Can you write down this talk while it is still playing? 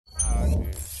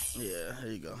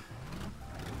here you go.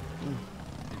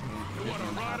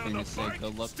 I think say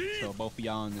good luck to both of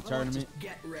y'all in the tournament.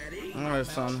 Get ready. All right,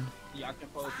 son. Y'all can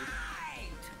focus.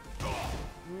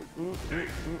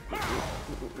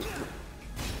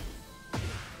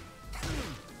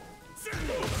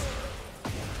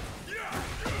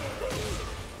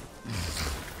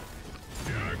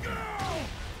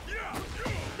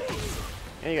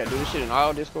 And you gotta do this shit in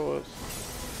all Discords.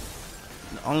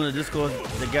 Only the Discord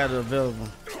they got it available.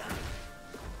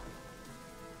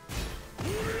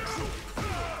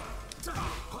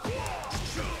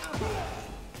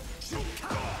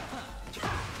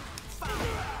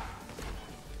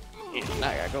 Yeah, now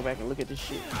I gotta go back and look at this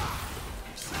shit.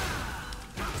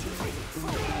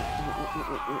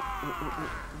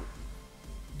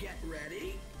 Get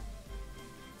ready.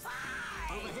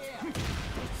 Over here.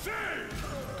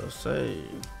 The save.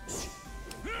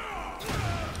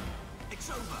 It's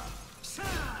over.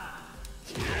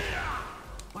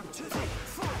 1, 2, 3,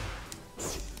 4.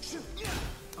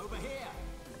 Over here.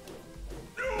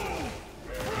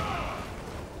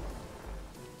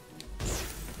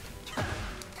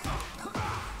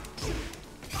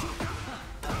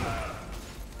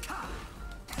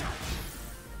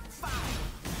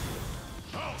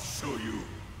 I'll show you.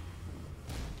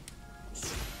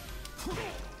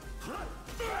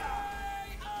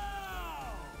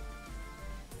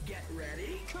 Get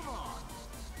ready. Come on.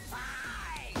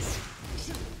 Fight.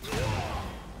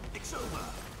 It's over.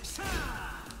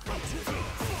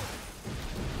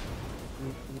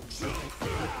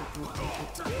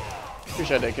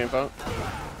 Appreciate that, Kinfolk.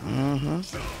 Man,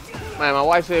 my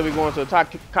wife said we're going to a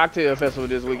cocktail festival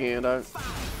this weekend, dog.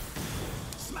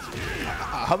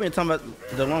 I hope you're talking about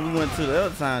the one we went to the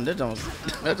other time. That don't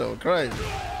crazy. She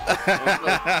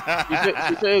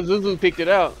said Zuzu picked it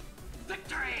out.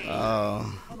 Oh,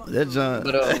 that junk.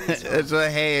 But, that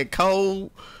junk had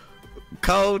cold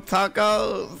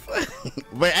tacos.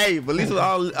 But hey, at least with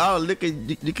all liquor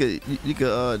you could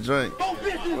drink.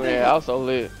 Yeah, I was so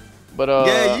lit. But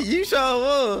yeah, you sure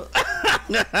was.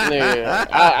 Yeah,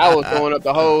 I was throwing up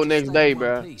the whole next day,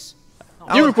 bro.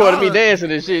 You recorded me dancing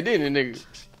and shit, didn't you, nigga?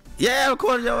 Yeah, I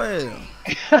recorded your ass.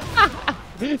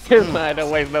 This man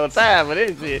don't waste no time for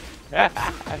this shit.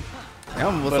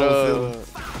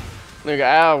 Nigga,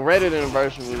 our Reddit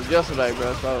anniversary was yesterday,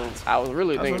 bro. So I was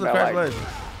really thinking about like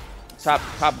top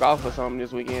golf or something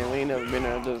this weekend. We ain't never been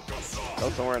there, just go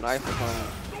somewhere nice or something.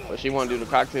 But she want to do the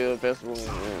cocktail festival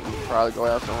and probably go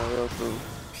out somewhere else too.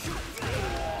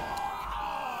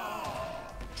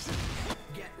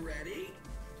 Get ready.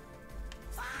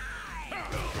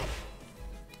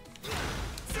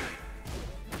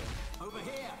 Over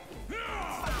here.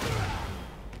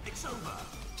 It's over.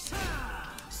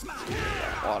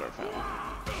 Water fountain.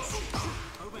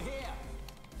 Over here.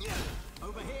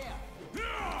 Over here.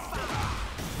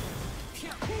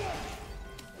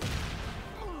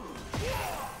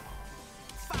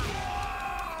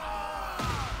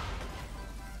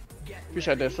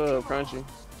 Appreciate that sub, Crunchy.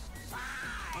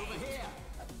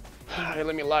 Hey,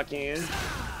 let me lock in.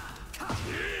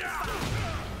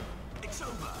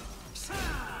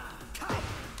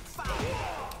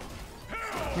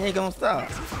 He ain't gonna stop.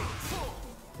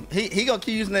 He gonna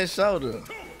keep using that shoulder.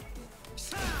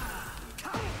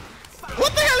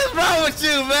 What the hell is wrong with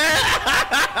you, man?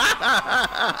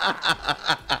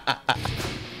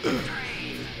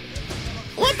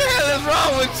 What the hell is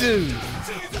wrong with you?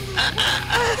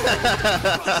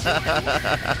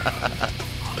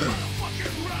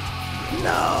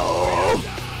 No.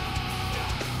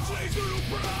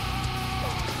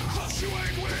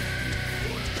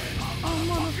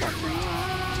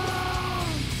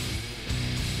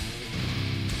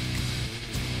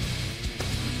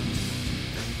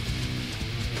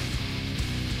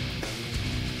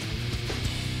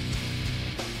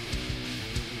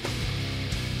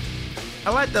 I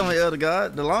like that one, Elder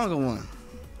God, the longer one.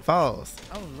 Falls.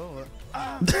 Oh Lord.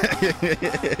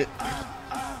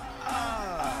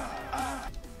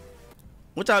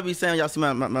 What y'all be saying? Y'all see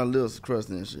my lips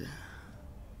crusting and shit.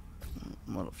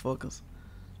 Motherfuckers.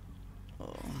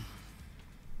 Oh.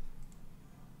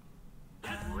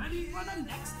 Get ready for the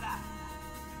next battle.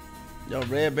 Yo,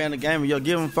 Red Bandit Gamer, yo,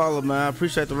 give him a follow, man. I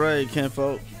appreciate the raid,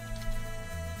 Kinfolk.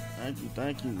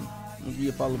 Thank you. I'll give you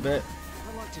a follow back.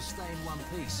 I like to stay in one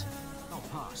piece. I'll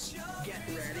pass. Get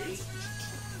ready.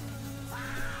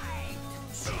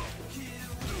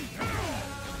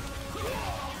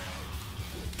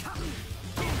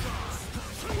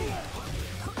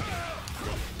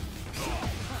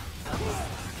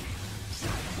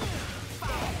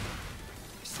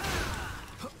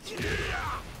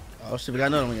 Oh shit, we got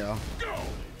another one, y'all.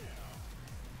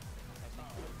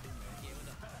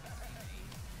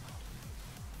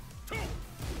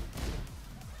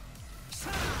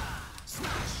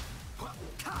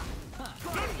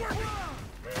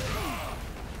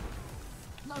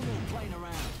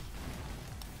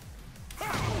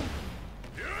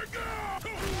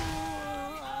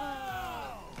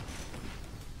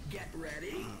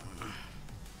 ready.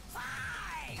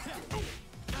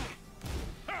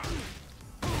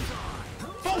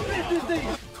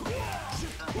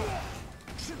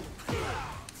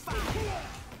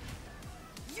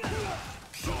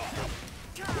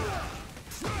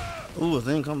 Ooh, his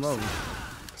thing comes over.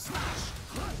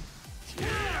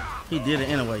 He did it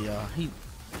anyway, y'all. He.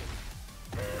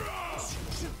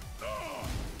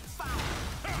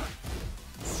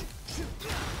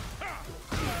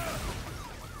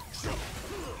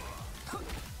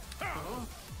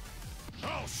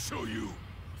 I'll show you.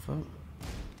 Fuck.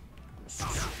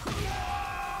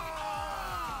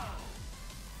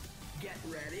 Get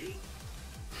ready.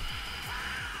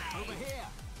 Over here.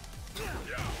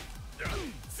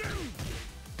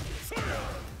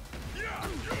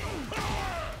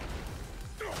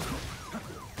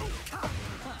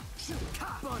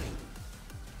 Buddy.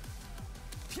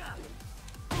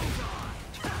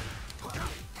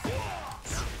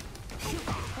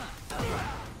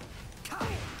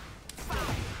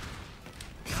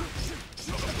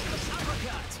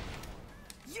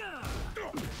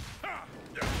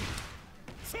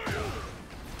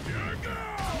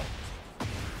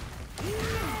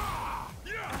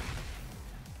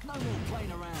 No more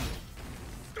playing around.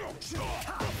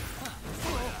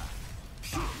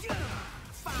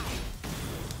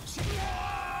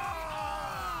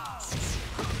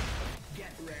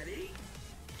 Get ready.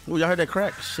 Ooh, y'all heard that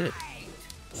crack? Shit.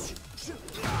 It's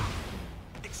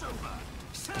over.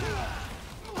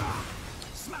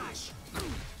 Smash.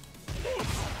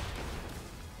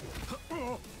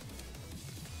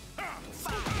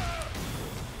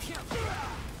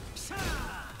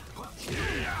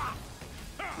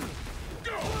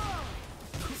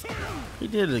 He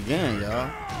did it again,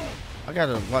 y'all. I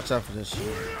gotta watch out for this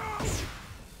shit.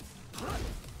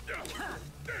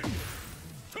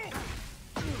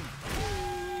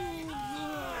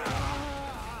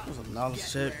 That's a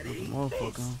knowledge check with the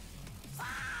motherfucker.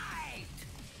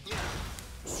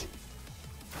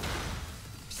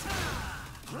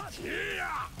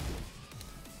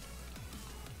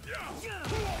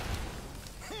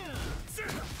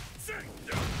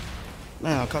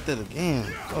 Man, I caught that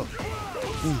again. Oh.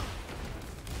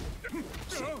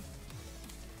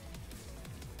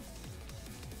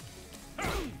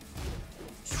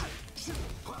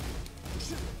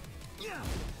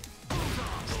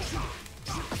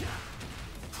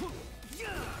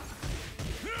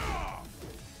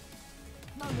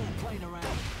 No more playing around.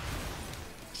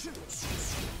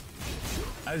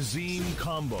 Azim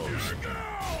combos.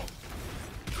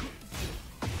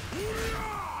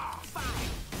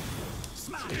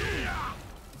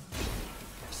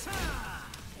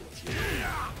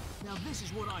 Now this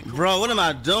is what I call Bro, what am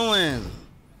I doing?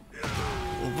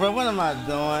 Bro, what am I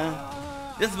doing?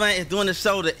 This man is doing the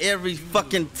shoulder every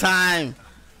fucking time.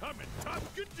 I'm in top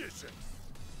condition.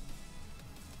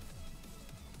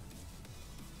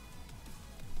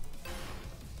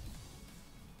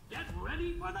 Get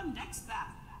ready for the next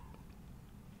battle.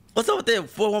 What's up with that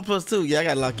 4-1+2? Yeah, I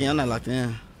got locked in. I'm not locked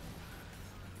in.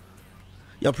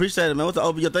 Yo, appreciate it, man. What's the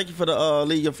OB? Yo, thank you for the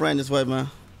lead your friend this way, man.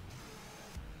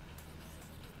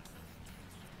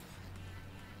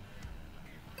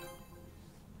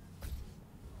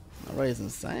 My rate is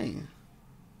insane.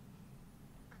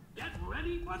 Get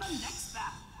ready for the next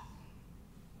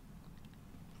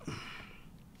battle.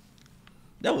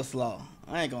 That was slow.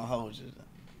 I ain't gonna hold you.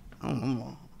 I ain't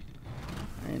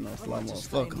no slow I'd like to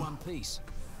stay in motherfucker. one piece.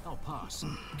 I'll pass.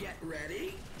 Get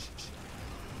ready.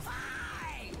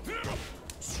 Fight!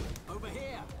 Over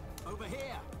here. Over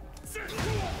here.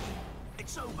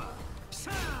 It's over. 1,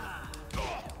 2,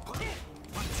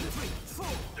 3, 4.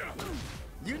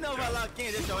 You know if I lock in,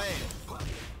 it's your ass.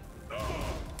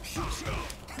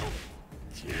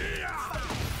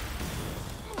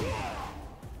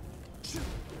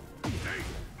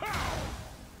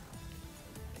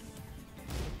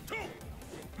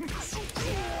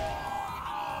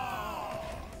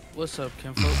 What's up,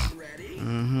 ShinFolk? Ready?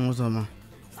 What's up, man?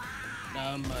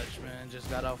 Not much, man. Just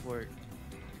got off work.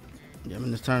 Yeah, I'm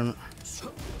in this tournament.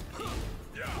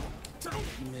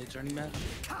 Mid-journey match?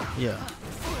 Yeah.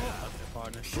 Okay,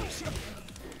 partner.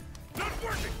 Not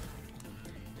working.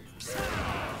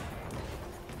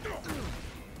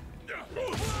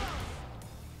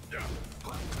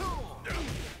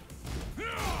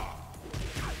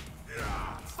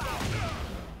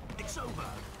 It's over.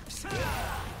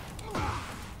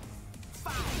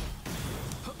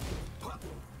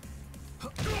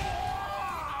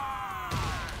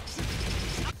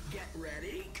 Get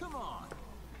ready. Come on.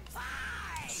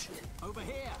 Fight! Over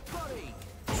here. Buddy.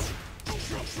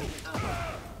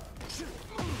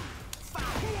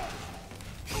 Fight!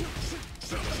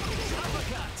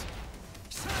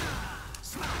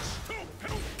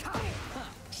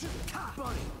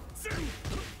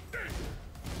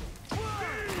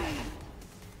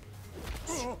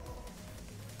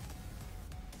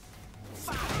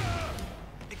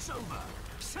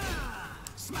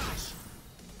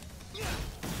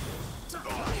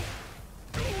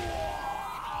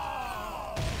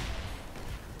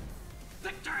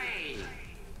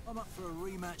 I'm up for a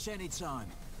rematch anytime.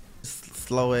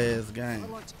 Slow ass game. I'd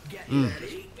like to get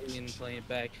And playing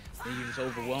back, and you just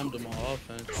overwhelmed him on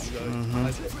offense. You gotta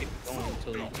like to keep going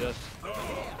until he just.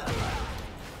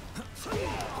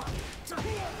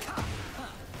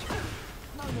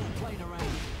 no more playing around.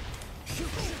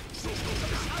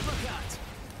 Uppercut.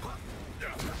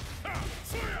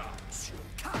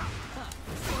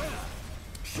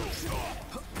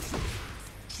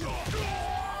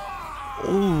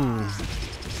 Ooh.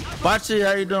 Bachi,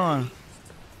 how you doing?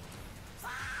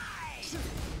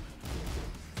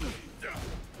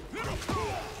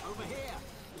 Over here.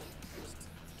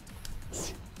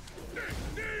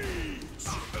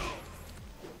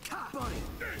 Body.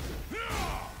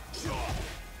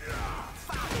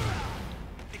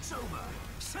 It's over.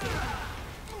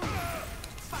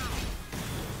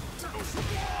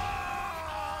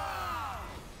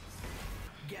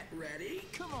 Get ready.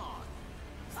 Come on.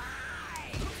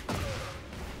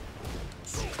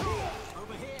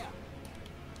 Over here.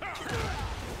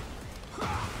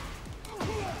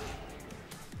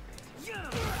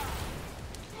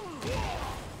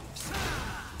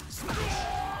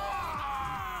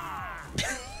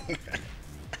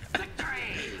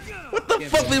 What the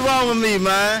fuck be wrong with me,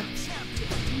 man?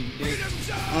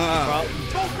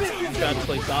 Trying to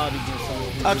play solid against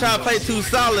someone. I'm trying to play too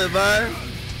solid, man.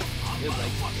 It's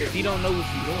like, if he don't know what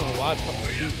you're doing, why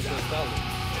play solid?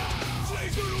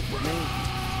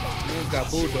 Man's got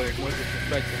bulldogs, no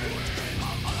disrespect to him.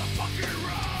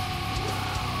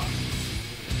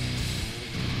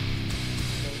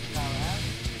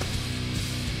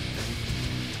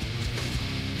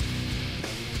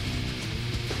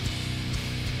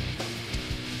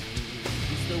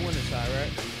 You still winning side,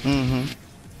 right? Mm-hmm.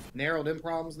 Narrow them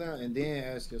problems down, and then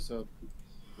ask yourself,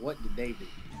 what did they do?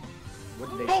 What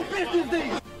did they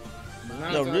say?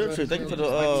 Yo, real shit. Thank you for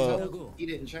the he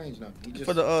didn't change nothing. He just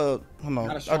for the hold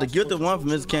on. Oh, the gifted one from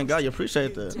Mr. Ken Guy. You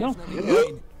appreciate that. No.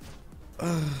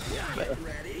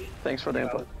 Thanks for the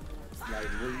input. like,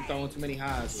 were you throwing too many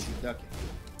highs? Were you ducking?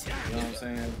 You know what I'm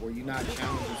saying? Were you not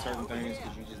challenging certain things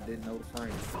because you just didn't know the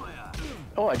frame?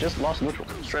 Oh, I just lost neutral.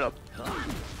 Straight up. Yeah,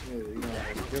 you know,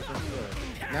 it's different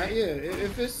stuff. Now, yeah,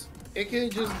 if it's, it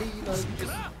could just be, you know, you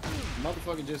just,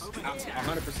 motherfucker just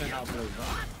 100% outplayed.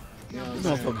 You know what I'm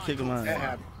saying? Motherfucker kicking my That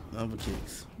happens. number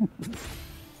kicks.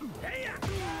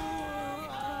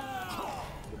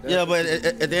 Yeah, but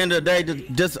at the end of the day,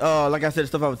 just like I said, the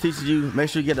stuff I was teaching you, make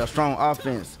sure you get a strong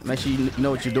offense. Make sure you know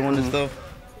what you're doing and stuff.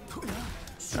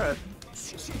 All right.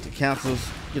 The councils,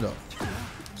 you know.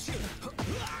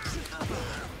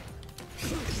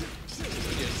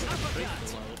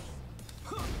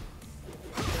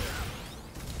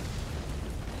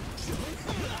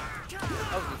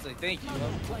 I was gonna say thank you.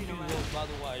 I'm playing by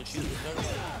the wire. Shoot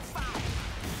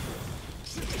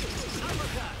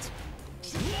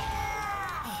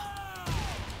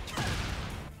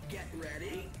Get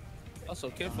ready. Also,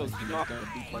 kinfolk, you know,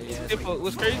 kinfolk,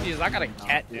 what's crazy is I got a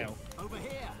cat now. Over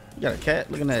here. You got a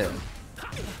cat? Look at that.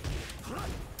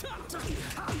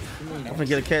 I'm gonna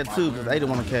get a cat too, because I didn't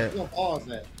want a cat. You gonna pause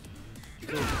that?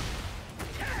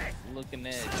 Looking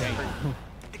at Dang.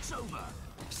 It's over.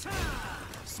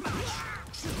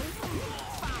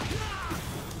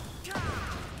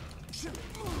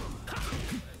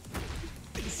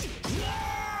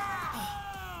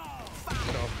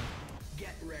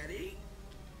 Get ready.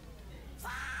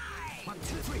 1, 2,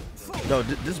 3, 4. No,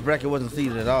 this bracket wasn't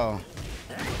seeded at all.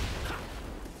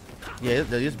 Yeah,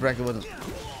 this bracket wasn't.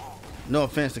 No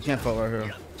offense to kinfolk right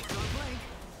here.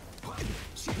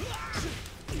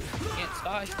 Can't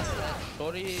start that.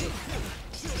 Shorty.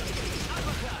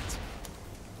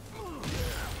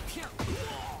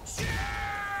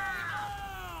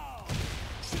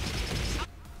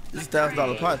 This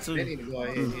 $1,000 pot too. They need to go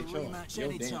ahead and hit your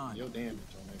damage on that character.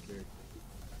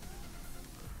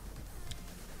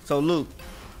 So Luke,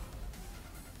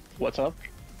 What's up?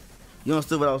 you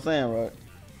understood what I was saying, right?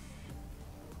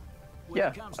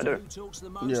 Yeah, I do.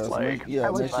 Yeah, so Like, yeah.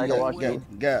 Make sure you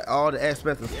got all the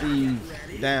aspects of Steve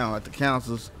down at the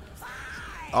councils,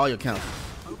 all your councils,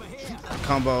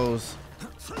 combos.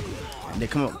 And they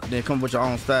come up with your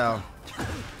own style,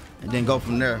 and then go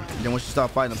from there. And then once you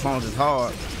start fighting opponents, it's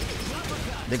hard.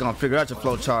 They're gonna figure out your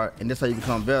flow chart, and that's how you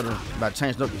become better by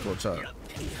changing up your flow chart.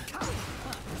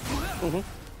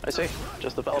 I see.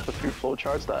 Just develop a few flow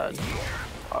charts that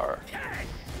are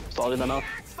solid enough.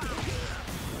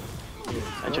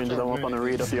 And change them up on the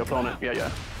read of the opponent. Yeah,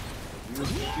 yeah. You was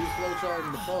flow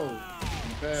charting the foe in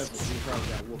the past, but you probably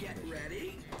got whooped.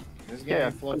 This game Yeah,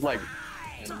 flow like,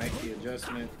 and make the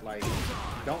adjustment. Like,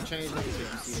 don't change it until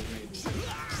you see it made.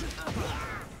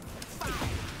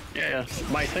 Yeah.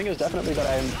 My thing is definitely that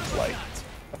I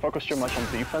focus too much on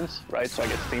defense, right? So I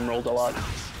get steamrolled a lot.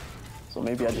 So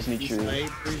maybe I just need to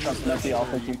supplement the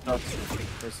offensive stuff.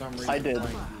 For some reason, I did.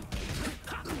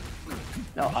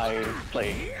 No, I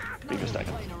play previous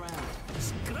Tekken.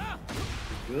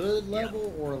 good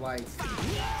level or like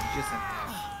just an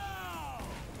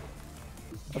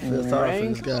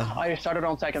average? Rank, I started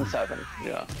on Tekken 7.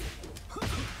 Yeah.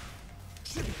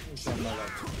 Something like,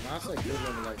 when I say good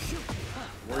level, like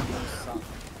working solid.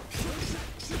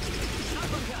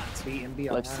 Be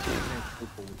Let's see.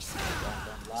 people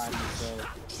don't lie to themselves.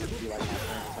 Be like my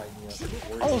friends hype me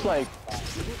up.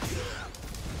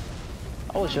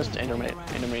 I was just intermediate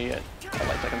at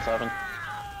like Tekken 7.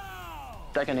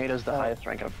 Tekken 8 is the highest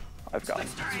rank I've gotten.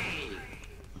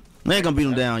 We ain't gonna beat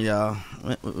him down, y'all.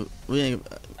 We ain't.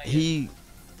 He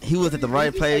was at the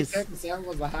right place. Tekken 7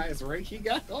 was the highest rank he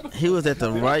got. He was at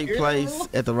the right place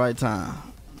at the right time.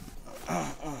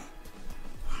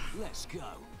 Let's go.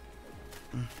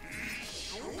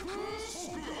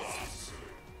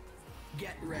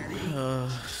 Get ready.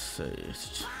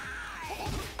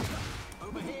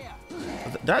 Over here.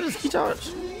 Did I just key charge?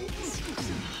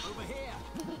 Over here.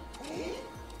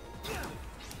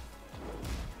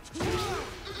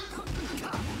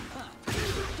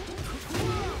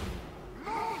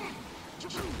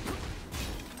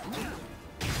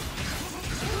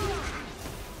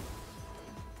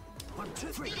 One, two,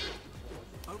 three.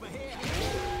 Over here.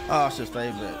 Oh, I should stay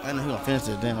back. I know he gonna finish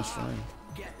that damn string.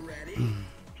 Get ready.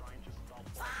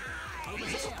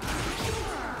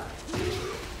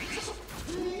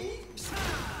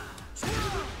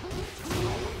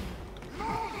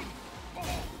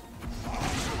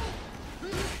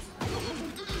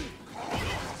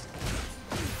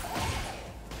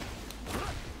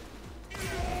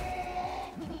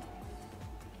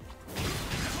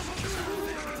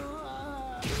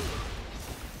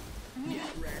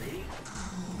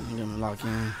 Get him locked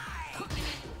in.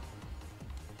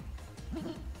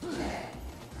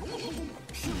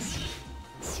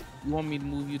 You want me to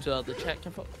move you to the chat,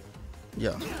 ShinFolk?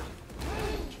 Yeah.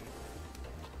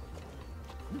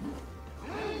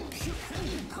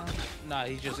 Nah,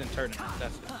 he's just in tournament.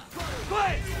 That's it.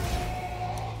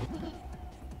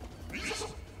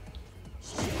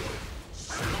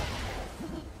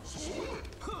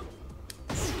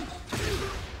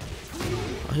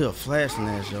 I hear a flash in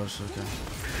that, yo. So okay.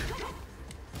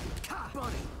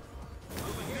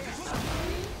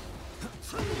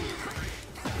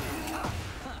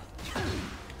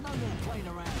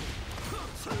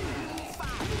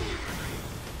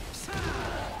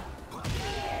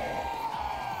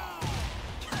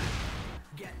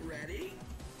 Get ready.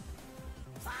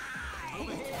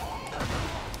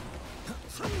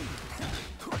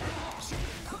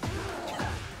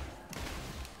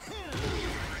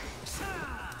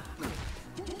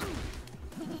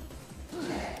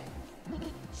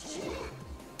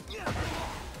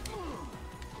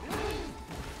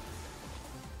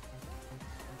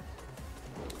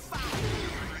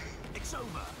 It's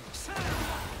over.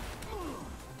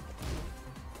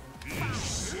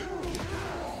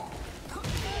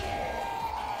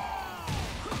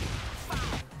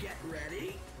 Get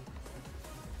ready.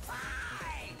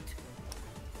 Fight.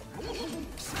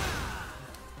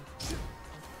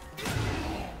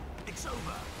 It's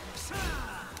over.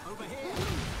 Over here.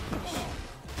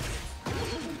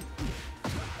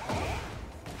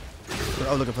 I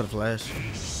was looking for the flash.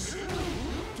 Over here.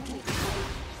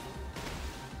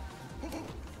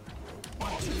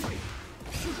 One, two, three.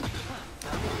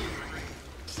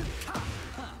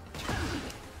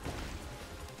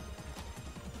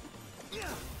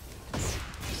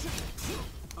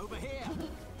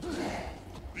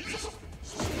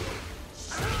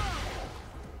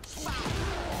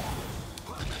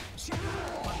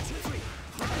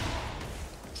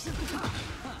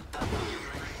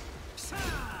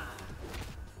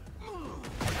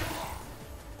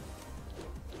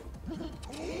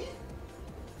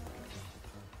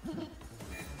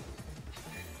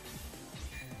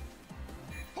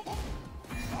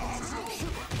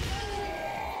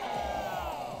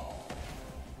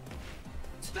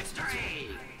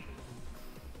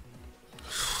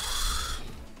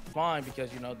 Fine,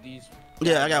 because you know these.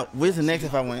 Yeah, I got Wisdom next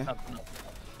if I win.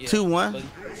 Yeah, 2-1. but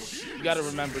you gotta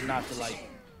remember not to like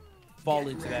fall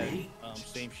into that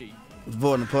same shit.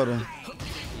 Avoiding the puddle.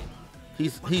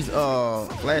 He's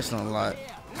flashing a lot.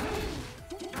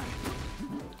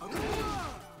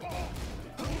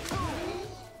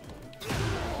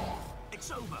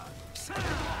 It's over.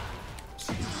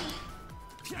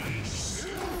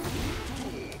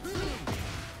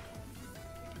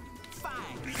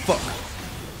 Fuck.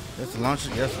 That's the launcher.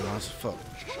 That's the launcher. Fuck.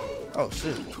 Oh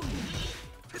shit.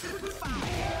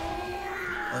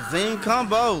 Azim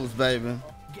combos, baby.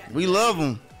 We love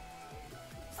them.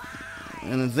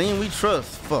 And Azim we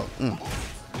trust. Fuck.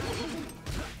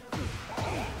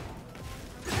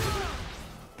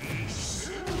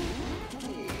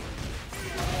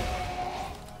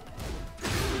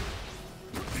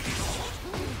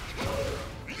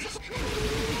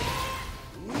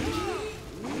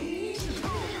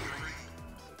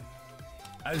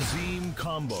 Azim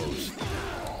combos.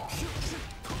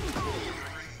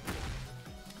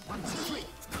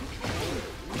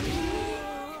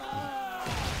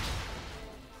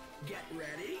 Get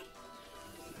ready.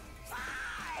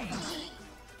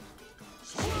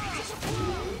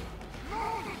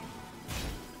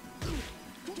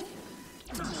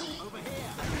 Over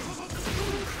here.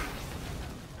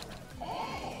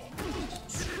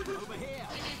 Over here.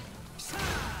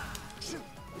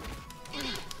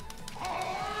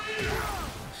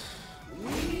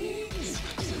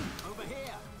 Over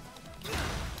here.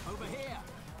 Over here.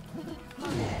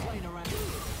 Playing around.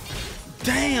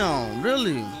 Damn,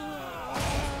 really?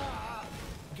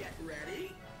 Get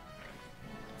ready.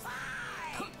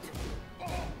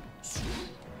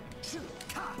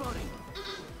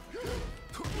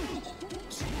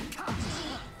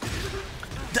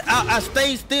 I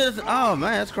stayed still. Oh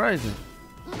man, that's crazy.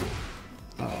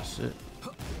 Oh shit.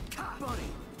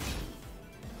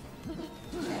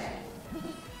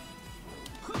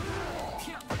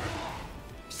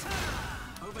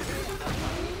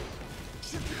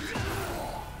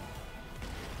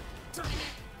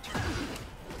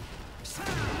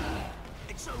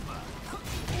 It's over.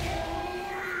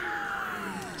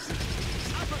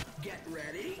 Get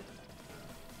ready.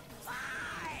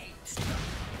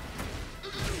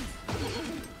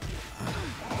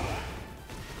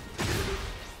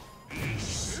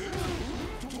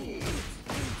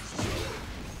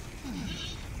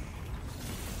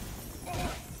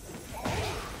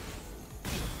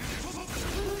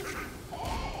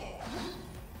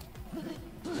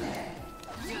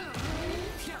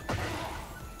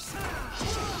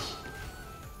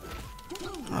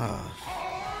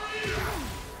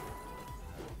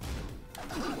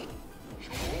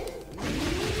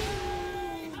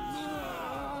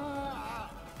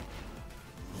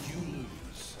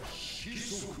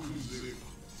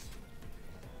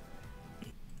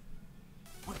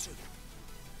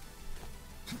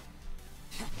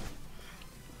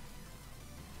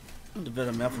 The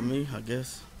better map for me, I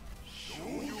guess.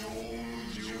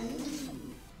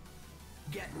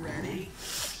 Get ready.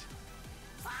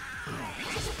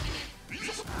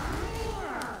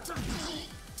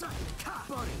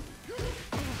 Buddy.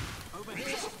 Over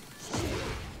here.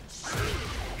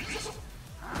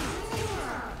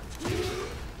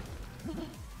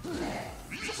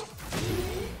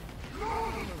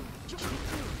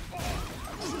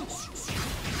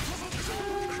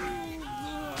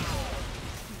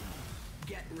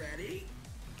 Get ready.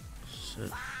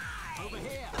 Shit. Over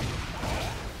here.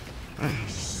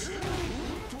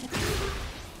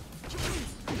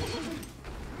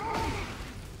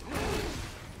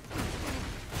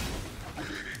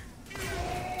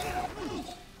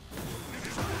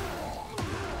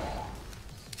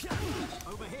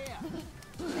 Over here.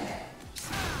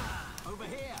 Over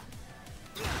here.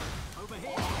 Over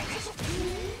here.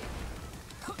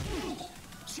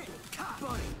 Shit,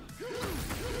 buddy.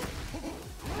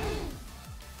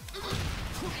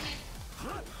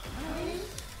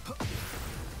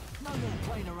 No more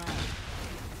playing around.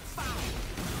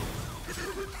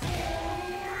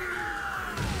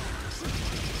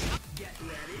 Get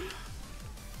ready.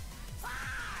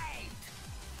 Fight.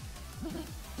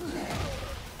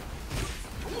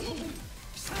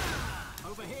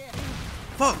 Over here.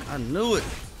 Fuck, I knew it.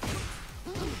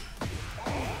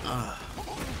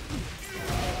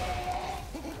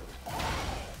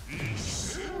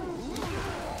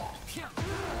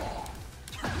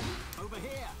 Over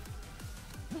here.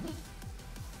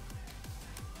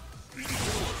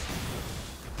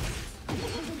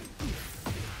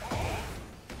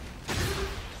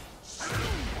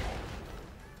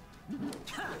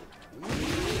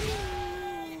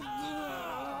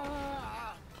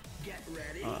 Get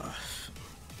ready.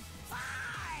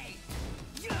 Fight.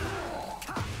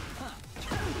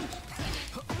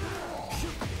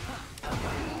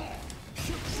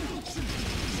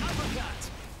 Uppercut.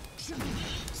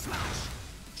 Smash.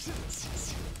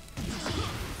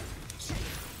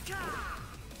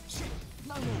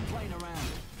 No more playing around.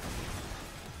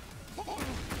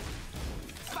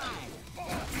 Fight.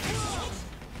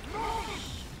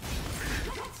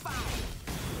 Fight.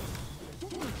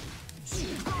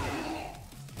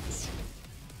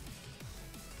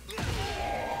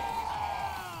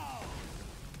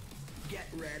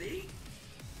 ready.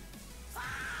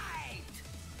 Fight!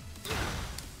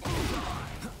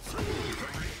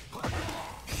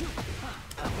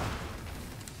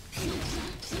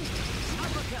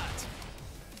 Uppercut!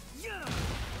 Yeah!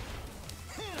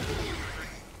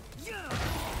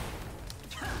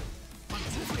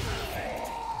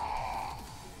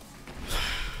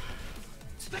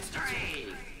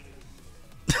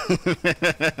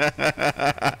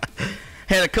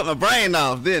 Had to cut my brain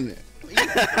off, didn't it?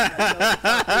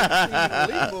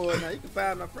 Leaderboard now. You can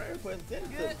find my friend request.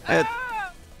 Had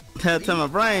to cut my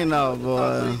brain off,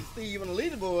 boy. Steve on the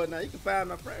leaderboard now. You can find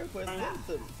my friend request.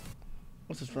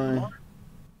 What's his friend?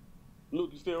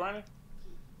 Luke, you still running?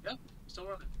 Yep, still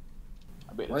running.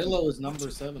 I bet Raylo is number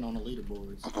 7 on the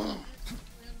leaderboards.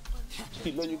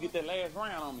 he let you get that last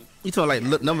round on me. You talking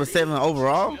like number 7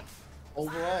 overall?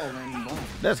 Overall, man,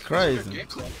 that's crazy.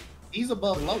 He's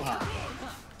above Loha.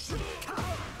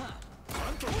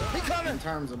 In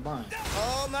terms of buying.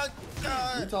 Oh my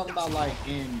God! You talking about like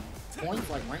in points,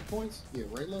 like rank points? Yeah,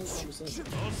 Raylo's number 7.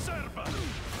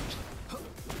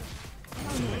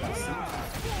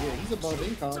 Yeah, he's above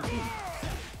Incog too.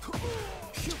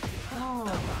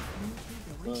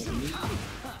 But me,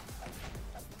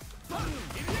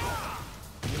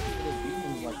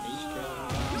 like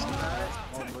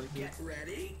Get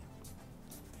ready.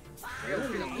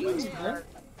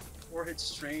 Or hit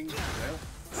string.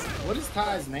 What is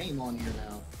Ty's name on here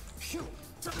now?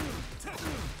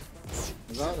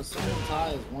 Because I would assume Ty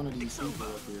is one of these people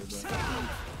up here,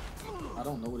 but I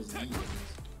don't know what his name is.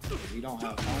 We don't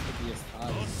have, I don't think he has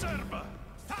Ty.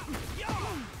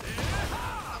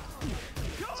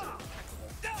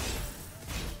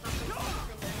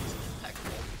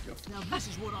 Now this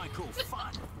is what I call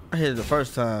fun. I hit it the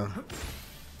first time.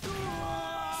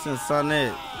 Since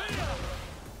Sonic.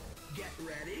 Get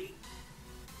ready.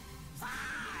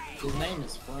 His name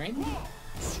is Frank? Oh,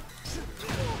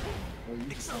 you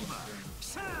can say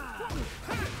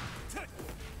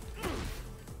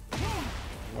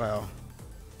Wow.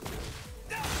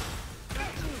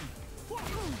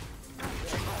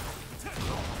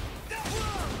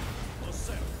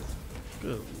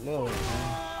 Good Lord, man.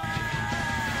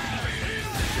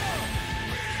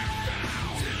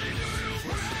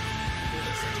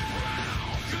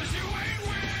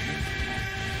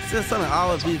 Since Sonic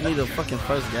always beats me the fucking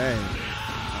first game.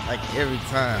 Like every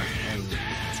time. And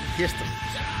hits them. I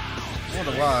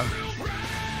wonder why.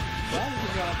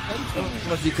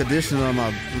 Must be conditioning on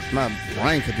my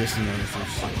brain conditioning or some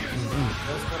shit.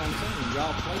 That's what I'm saying.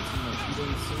 Y'all play too much. You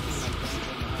didn't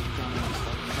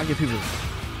see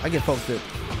I get folks that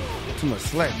too much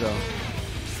slack though.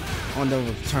 I want them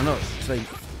to turn up. So they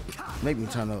make me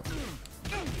turn up.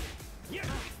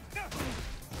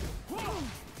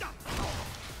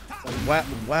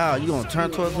 Wow, you gonna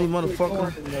turn towards me,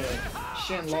 motherfucker?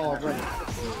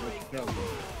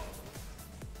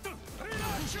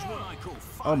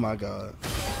 Oh my God.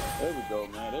 There we go,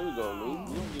 man. There we go, Luke.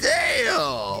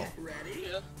 Damn!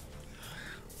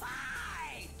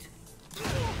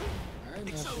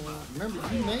 Remember,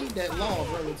 you made that law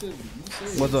of relativity. You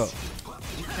said what's up?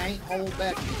 You can't hold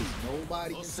back because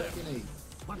nobody can second aid.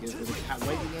 Because of the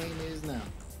way the game is now.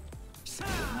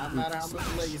 No matter how much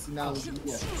legacy knowledge you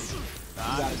get, you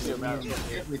gotta get rid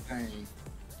of everything.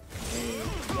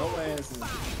 And your ass is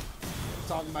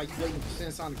talking about you waiting for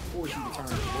Sensonic to force you to turn.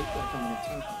 They could come in and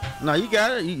turn. No, you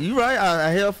got it. You right.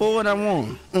 I held forward. I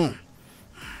won.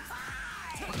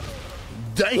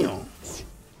 Damn.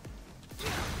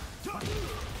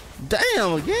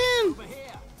 Damn again.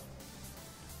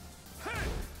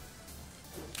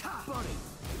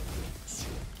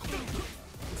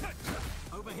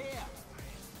 Over here.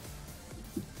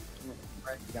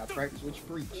 You gotta practice what you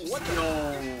preach.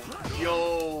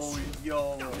 Yo.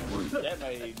 That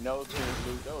made no sense,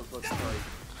 Luke. That was fucking crazy.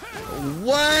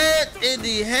 What in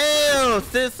the hell,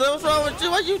 sis? What's wrong with you?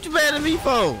 What you mad at me for?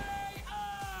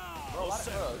 Bro, this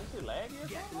is laggy or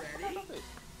something?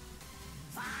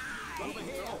 Over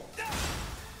here.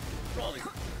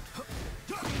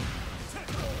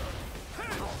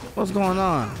 What's going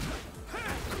on?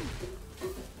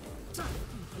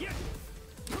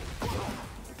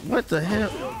 What the hell?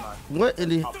 What in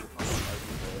the?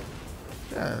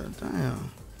 God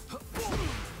damn.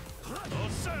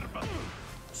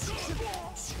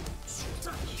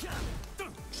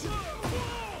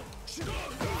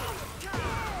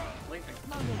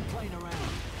 No more playing around.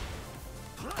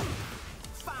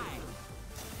 Fine.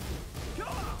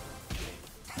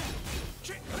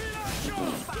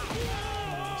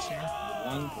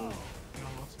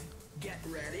 Get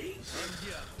ready.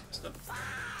 Fight.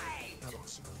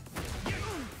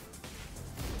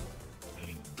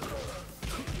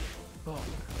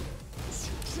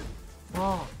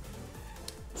 Oh.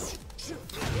 It's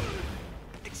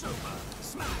over.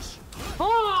 Smash.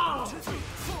 Oh!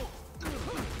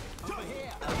 Over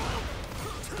here.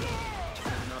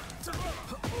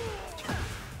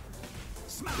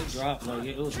 It dropped like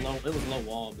it was low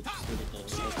wall, but you still get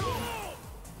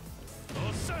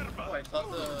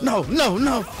the. No, no,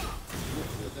 no.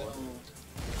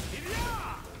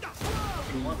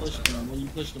 When you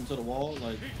push them to the wall,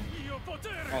 like,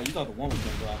 oh, you thought the one was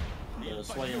gonna drop. The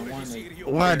swaying one.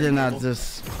 Why didn't I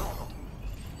just?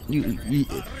 You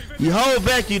hold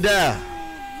back, you die.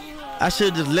 I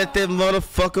should just let that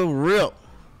motherfucker rip.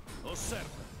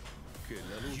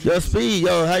 Yo, Speed,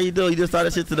 yo, how you doing? You just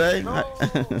started shit today?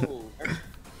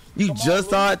 You just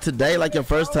started today, like your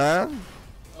first time?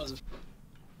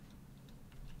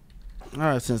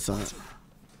 Alright, since son.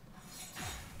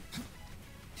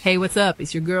 Hey, what's up?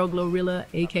 It's your girl Glorilla,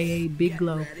 aka Big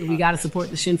Glow. And we gotta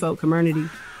support the ShinFolk community.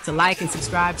 So like and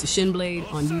subscribe to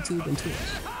Shinblade on YouTube and Twitch.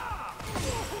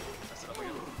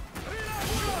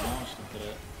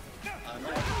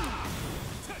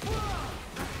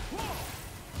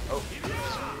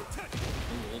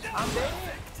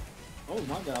 Oh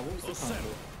my god, what was this on?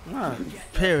 Nah,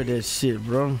 parry that shit,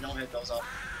 bro. Don't hit those up.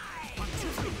 1, 2,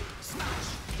 3. Smash.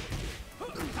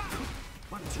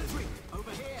 1, 2, 3. Over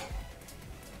here.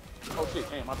 Oh shit,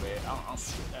 damn, my bad. I'm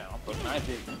fucking nice.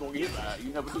 You gonna get hit by it.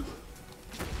 You never do.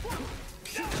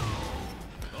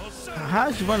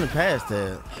 How's you running past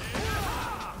that?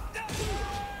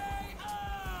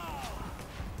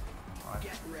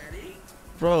 Get ready.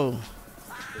 Bro.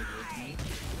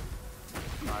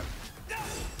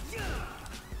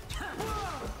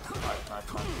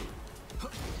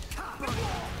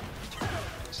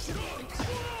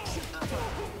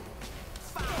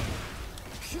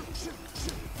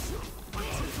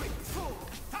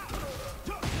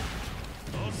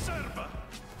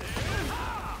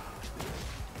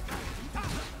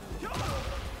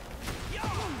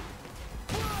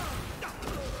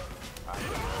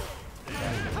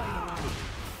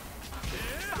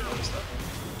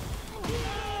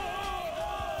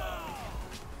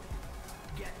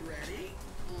 Get ready.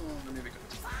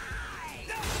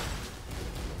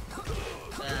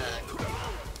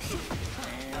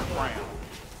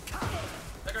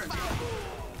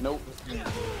 Nope. No,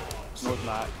 it's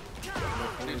not.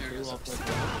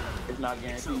 It's not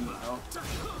guaranteed, you know?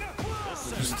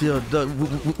 Still,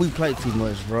 we play too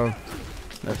much, bro.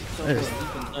 That's, He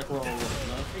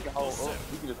can hold up.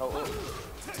 He can just hold up.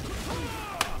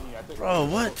 bro,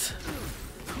 what?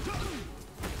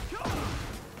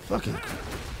 Fucking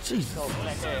Jesus.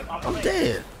 I'm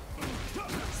dead.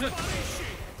 How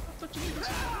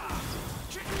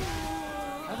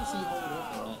does he hold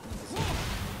up on that?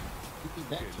 He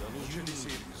back,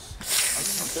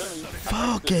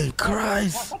 Fucking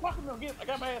Christ. I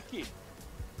got my ass kicked.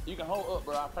 You can hold up,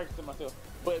 bro. I practiced it myself.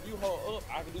 But if you hold up,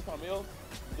 I can do something else.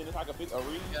 Then it's like a big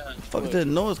arena. Fuck that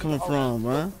noise coming from,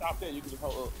 man? Stop there, you can just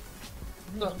hold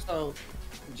up. So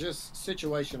just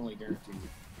situationally guaranteed.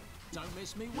 Don't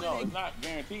miss me No, winning. it's not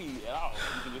guaranteed at all.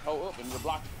 You can just hold up and you're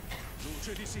blocked.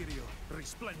 Luce di Sirio,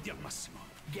 risplendi al massimo.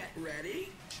 Get ready.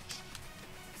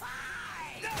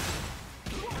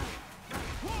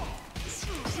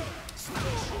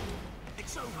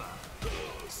 It's over.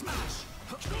 Smash.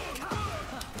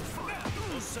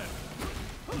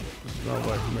 This is all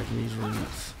right making these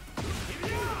reads.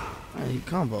 Man, he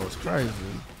combos crazy.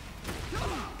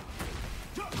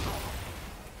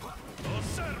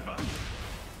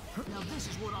 Now this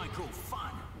is what I call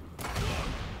fun.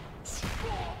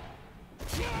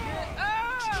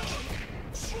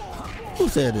 Who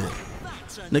said that?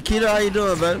 Nikita, how you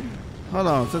doing, baby? Hold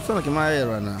on, it's something in my head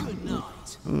right now.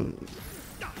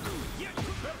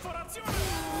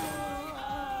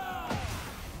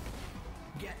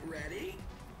 Get ready.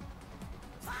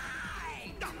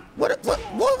 What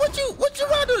you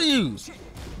want to use?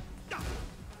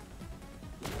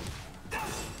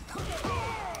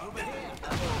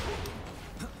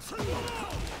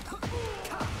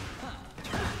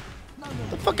 What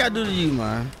the fuck I do to you,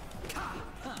 man?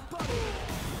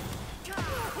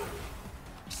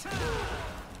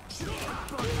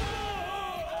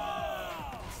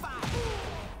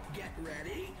 Get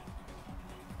ready.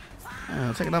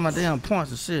 Man, taking out my damn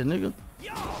points and shit, nigga.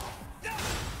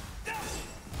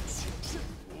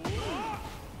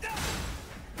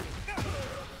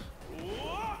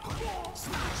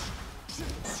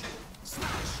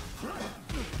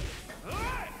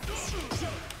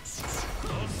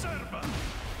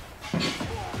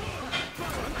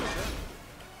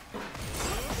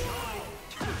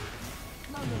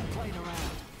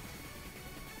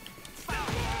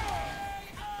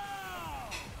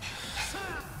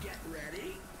 Get ready.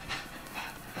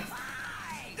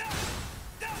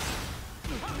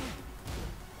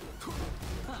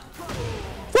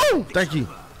 Woo! Thank you.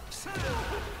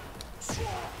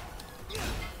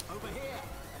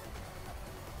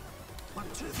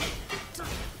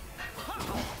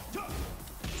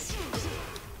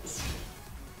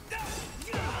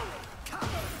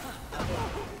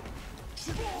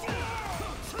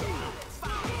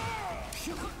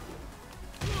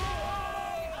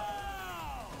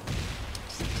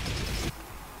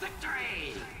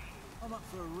 I'm up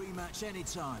for a rematch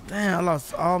anytime. Damn, I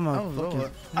lost all my fucking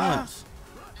points.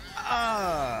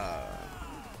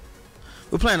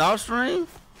 We're playing off stream?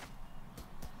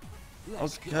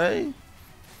 Okay.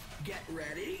 Get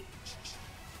ready.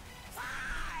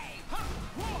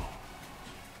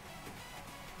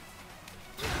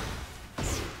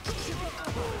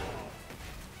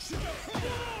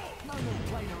 No more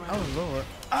playing around. Oh Lord.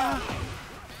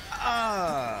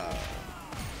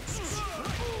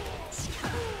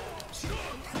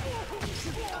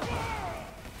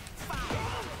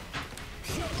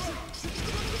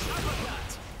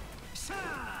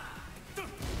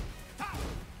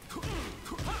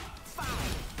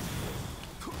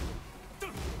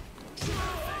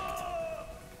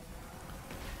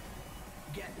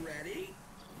 Get ready.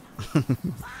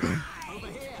 Over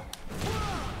here.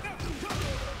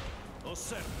 All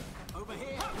set. Over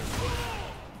here.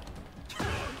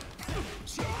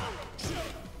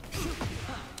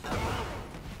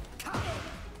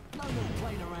 No more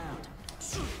playing around.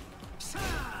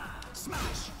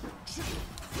 Smash.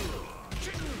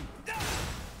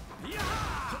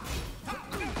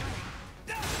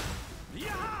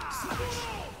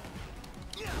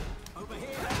 Over here.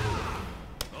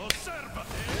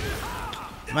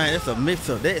 Man, it's a mix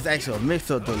up. That is actually a mix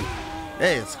up.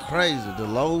 That is crazy. The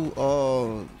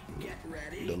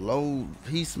low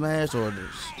P smash or the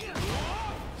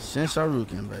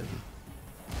Shinsharuken, baby.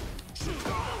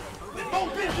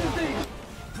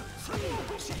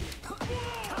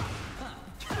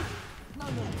 No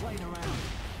more playing around.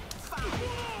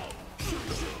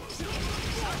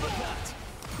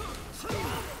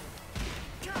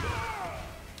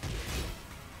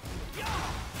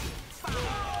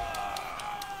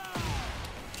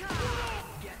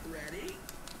 Get ready.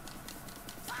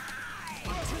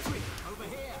 Over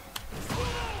here.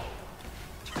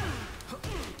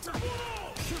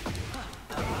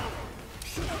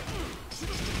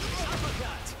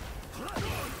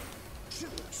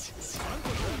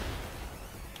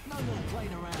 No more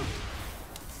playing around.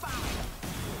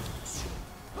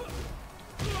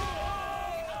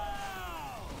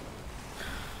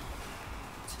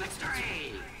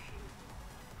 Victory!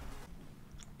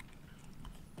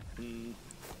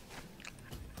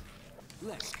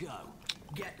 Let's go.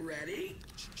 Get ready.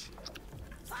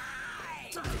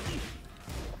 Fight!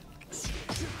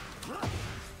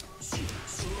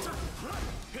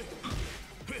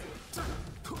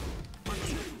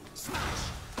 Smash!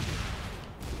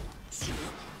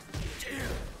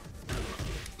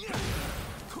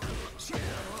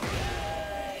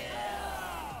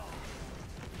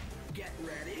 Get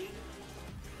ready.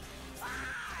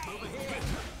 Over here.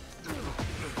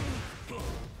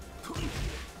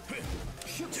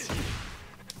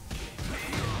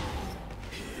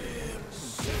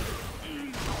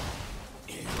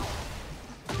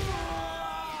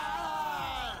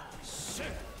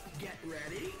 Get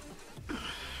ready.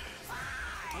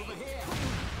 Over here.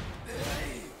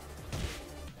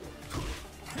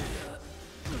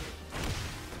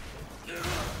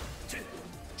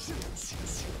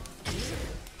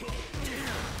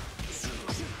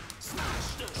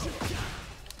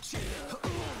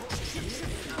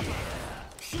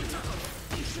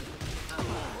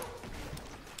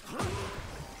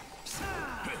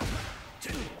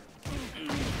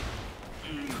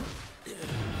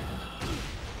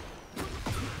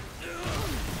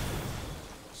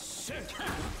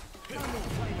 No more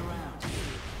playing around.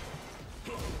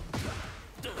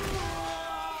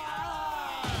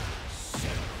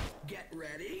 Get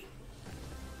ready.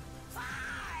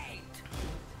 Fight!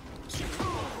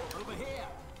 Over here.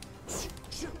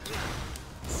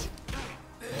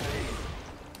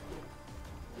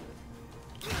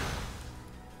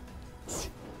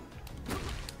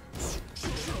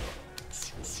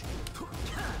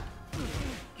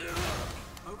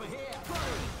 Over here.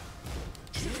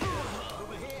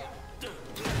 Over here.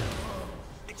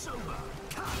 It's over.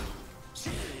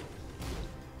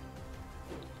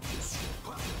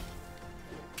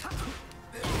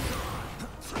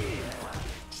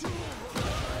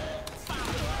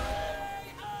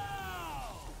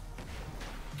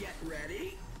 Get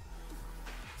ready.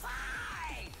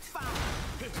 Fight!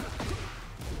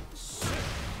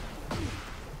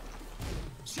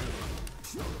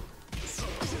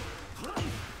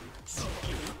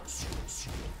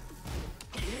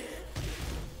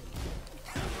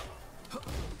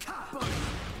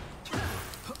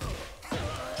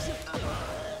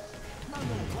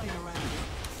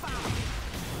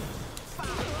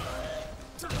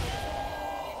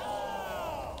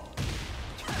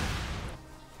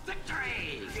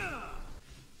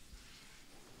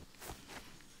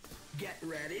 Get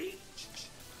ready.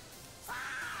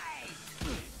 Fight!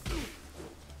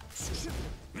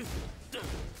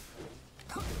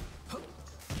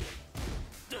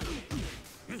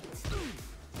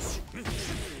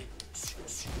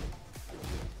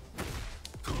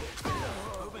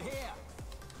 Over here.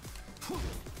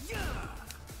 Yeah.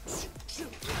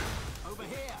 Over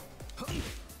here.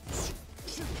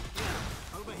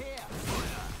 Over here.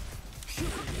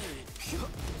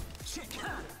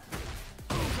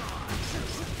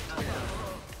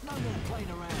 No more playing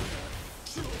around.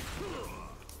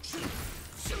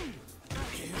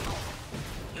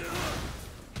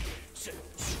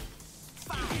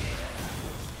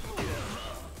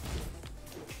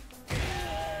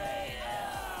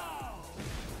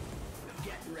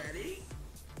 Get ready.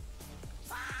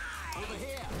 Over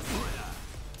here.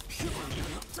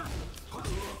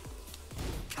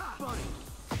 Buddy.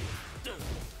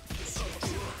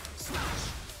 Smash.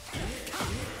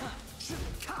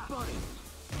 Buddy.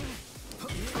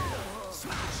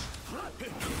 Smash.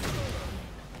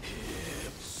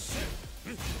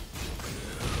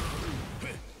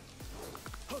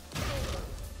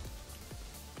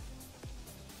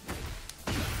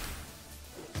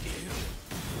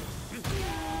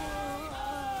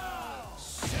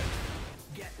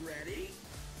 Get ready.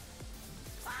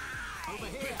 Over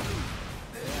here.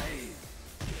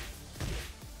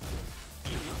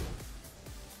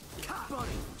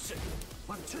 Buddy.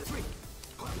 1, 2, 3.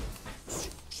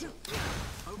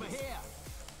 Over here.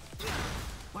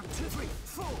 1, 2, 3,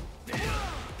 4.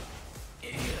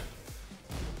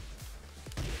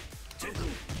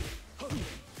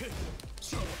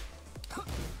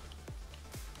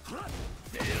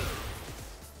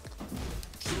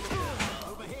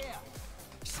 Over here.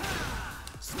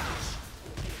 Smash.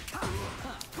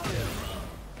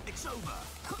 It's over.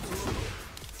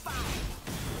 5.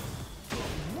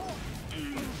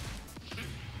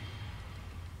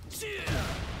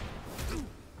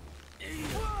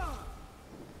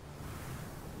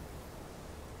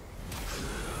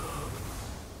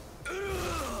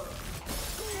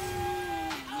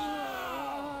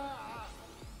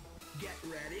 Get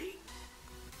ready.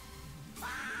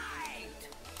 Fight!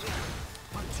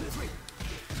 1, 2, 3.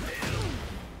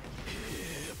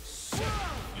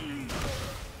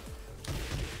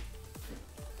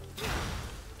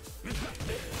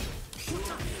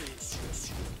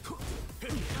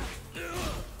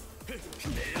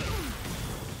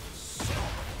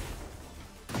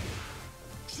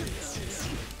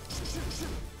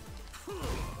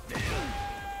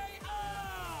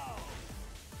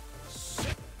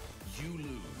 You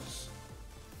lose.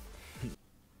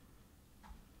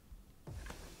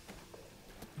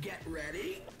 Get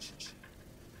ready.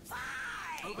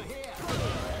 Fight! Over here.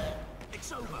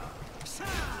 It's over.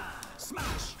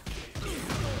 Smash.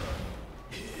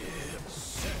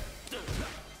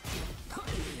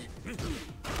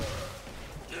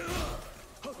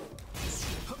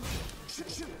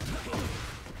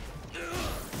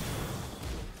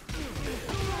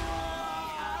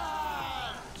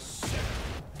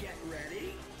 Get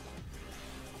ready.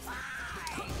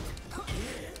 Fight!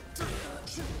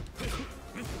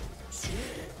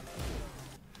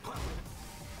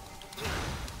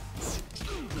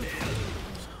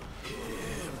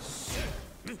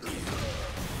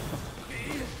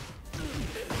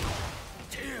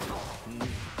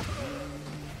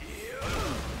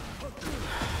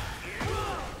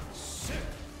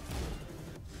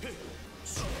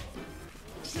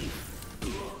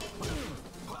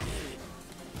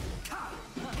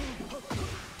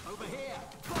 Over here.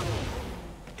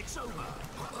 It's over.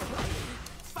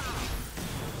 5.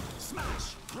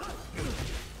 Smash.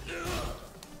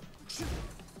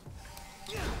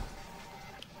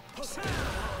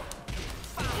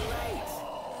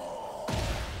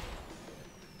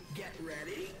 Get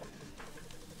ready.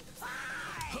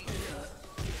 Fight!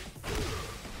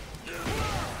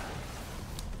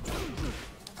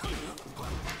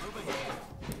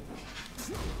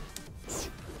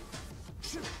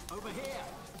 Over here. Over here.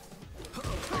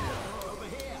 Over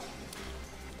here.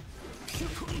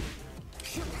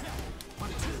 1,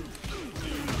 2.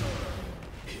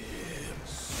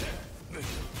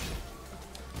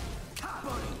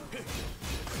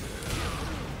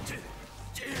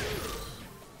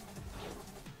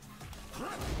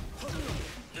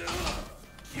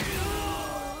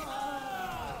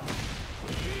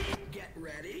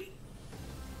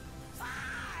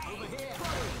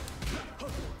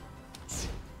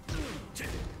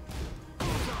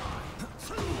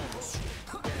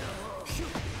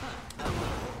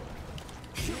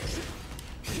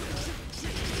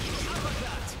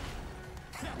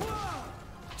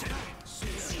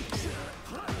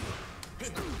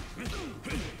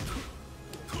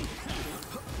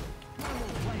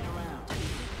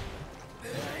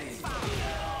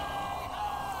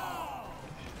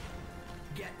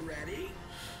 ready.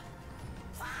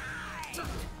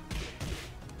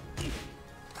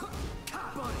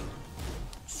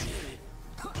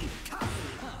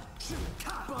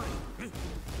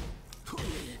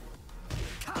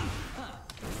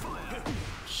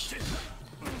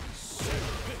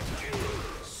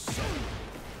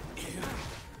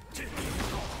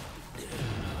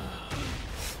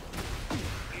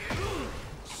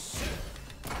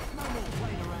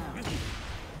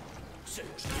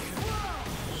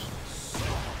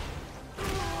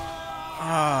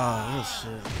 Ah, this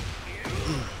shit.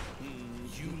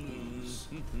 You lose.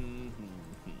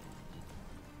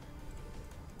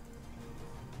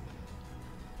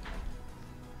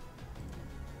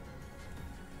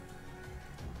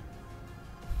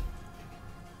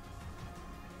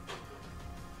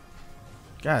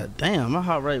 God damn, my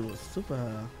heart rate was super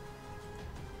high.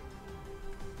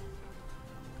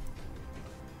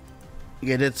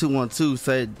 Yeah, that 212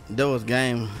 said that was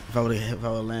game if I would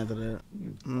landed it.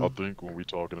 I think when we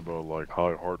talking about like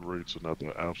high heart rates and at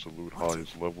the absolute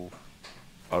highest level,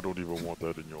 I don't even want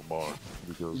that in your mind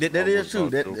because That is true.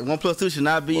 That 1+2 should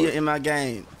not be in my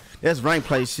game. That's rank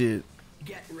play shit.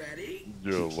 Get ready.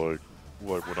 Yeah, like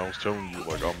when I was telling you,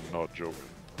 like I'm not joking.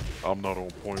 I'm not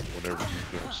on point whenever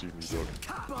you don't see me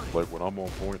ducking. Like when I'm on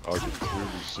point, I can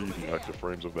clearly see the active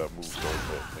frames of that move starting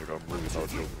up. Like I'm really not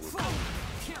joking with you.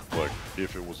 Like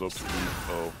if it was up to me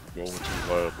going to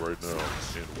the lab right now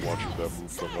and watching that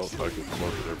move come out, I could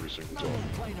mark it every single time.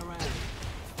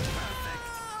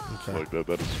 Okay. Like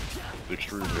that is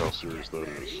extremely how serious that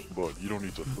is. But you don't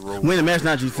need to throw. Win the match,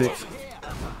 not G6.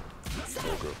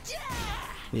 Okay.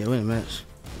 Yeah, win the match.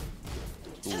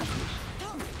 Who is this?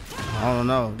 I don't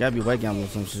know. Gotta be weight gamble or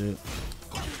some shit.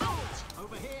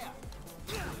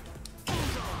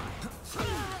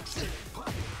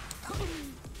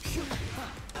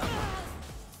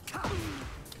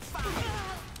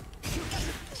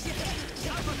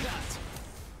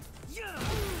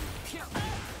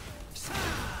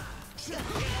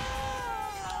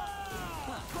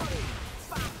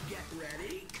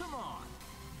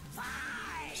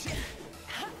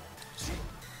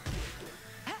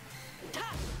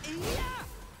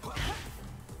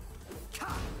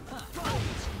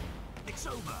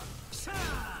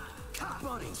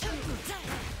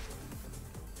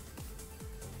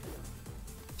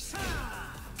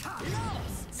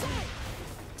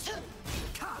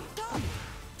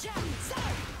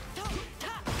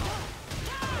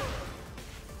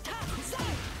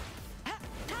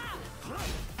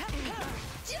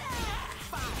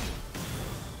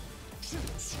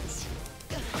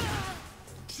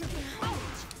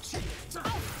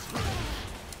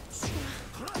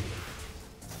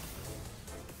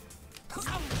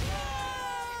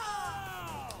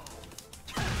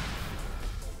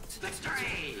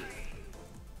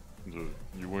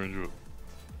 You win your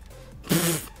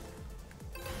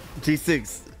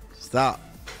G6. Stop.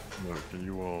 No, can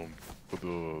you put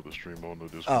the stream on the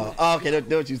Discord? Oh, okay. That's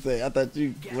what you say. I thought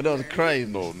you. Well, that was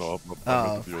crazy. No, I'm the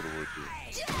other way too.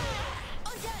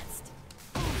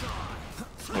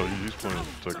 No, he's playing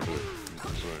Tekken.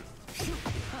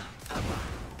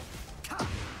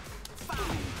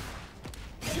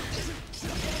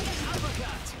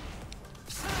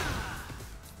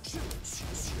 He's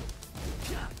insane.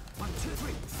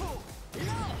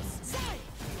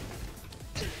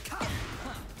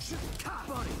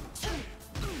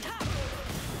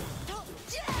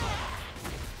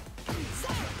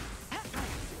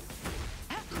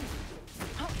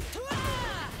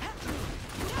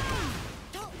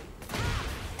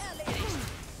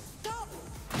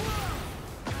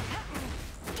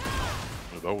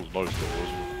 That was nice though,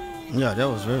 wasn't it? Yeah, that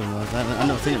was very nice. I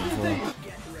never seen it before.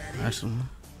 Actually.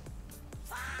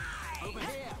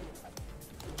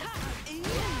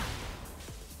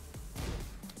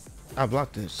 I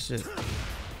blocked this shit.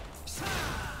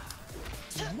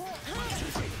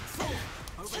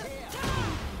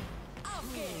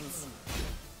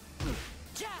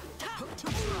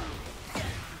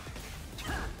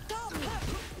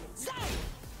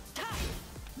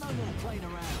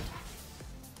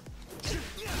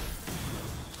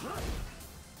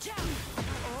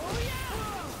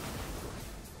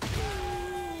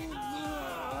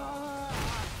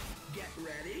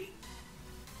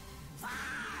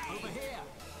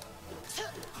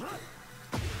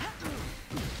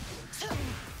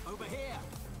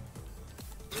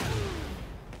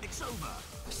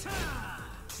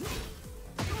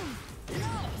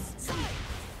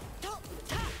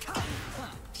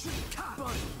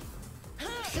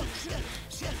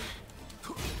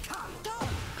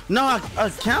 No, I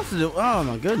counted it. Oh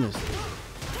my goodness.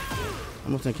 I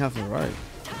must have counted it right.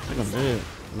 I think I'm dead.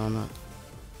 No, I'm not.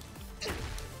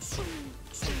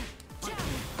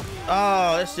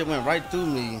 Oh, that shit went right through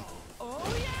me. I'm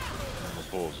gonna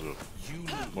pause it.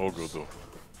 No good though.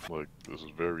 Like, this is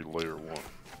very layer 1.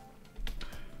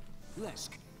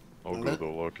 Oh good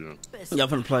though, lock in. Y'all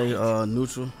finna play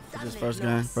neutral for this first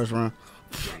game, first round.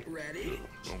 Yeah,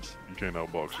 you can't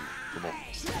outbox you. Come on.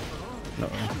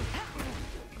 Uh-oh.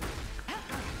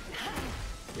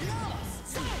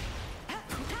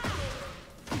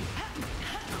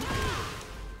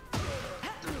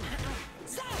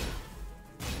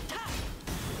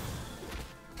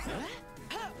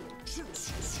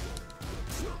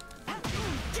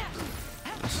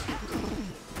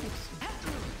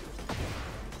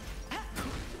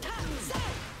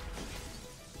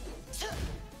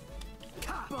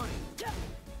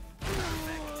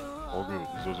 All good.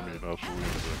 This doesn't mean absolutely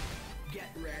anything.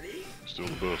 Still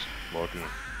the best. Lock in.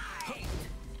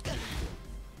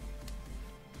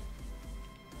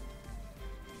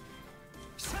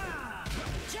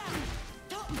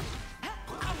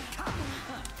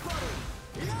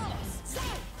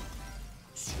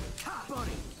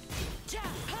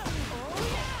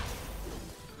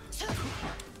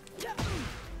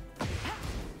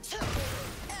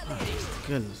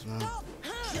 Goodness, man.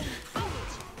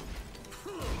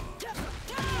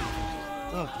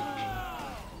 Okay.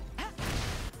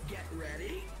 Get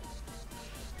ready.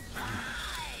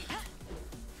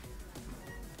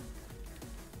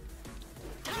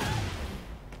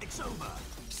 It's over.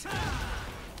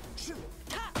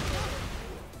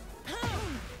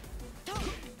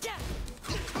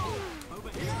 Over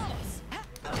here.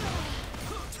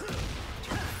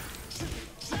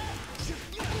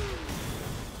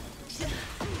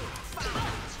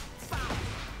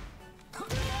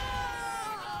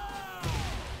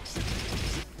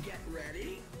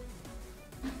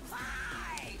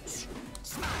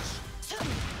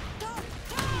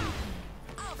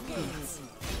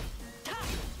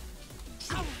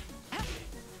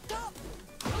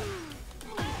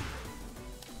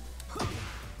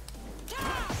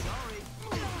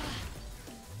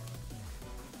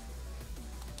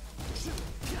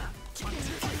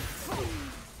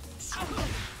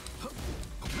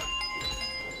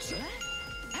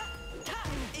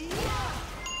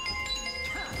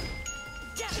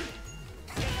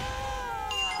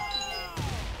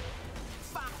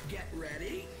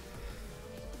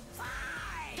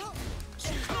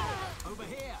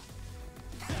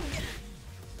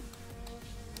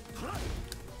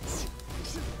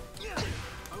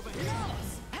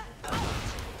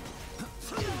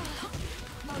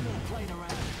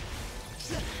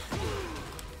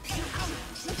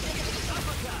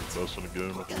 Best in the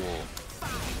game at the wall.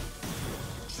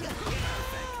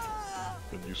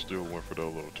 And you still went for that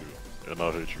low too. And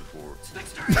I hate you for it.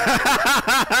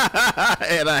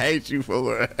 And I hate you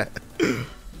for it. You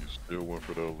still went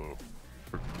for that low.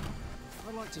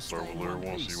 I'd like to start with layer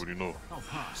 1, see what you know. I'll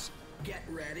pass. Get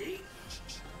ready.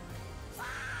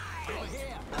 Over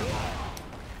here.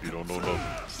 You don't know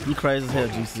nothing. You crazy as hell,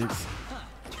 G6.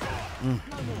 No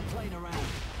more playing around.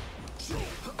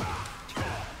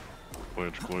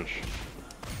 Clinch.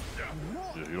 Yeah,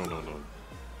 you don't know nothing.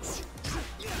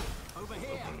 Over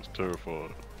here. That man's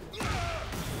terrified.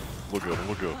 Look at him,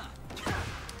 look at him.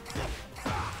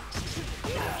 Oh,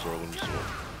 I'm sorry, let me swap.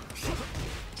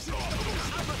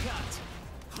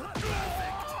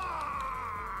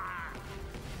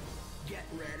 Get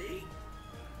ready.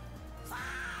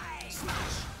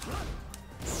 Smash.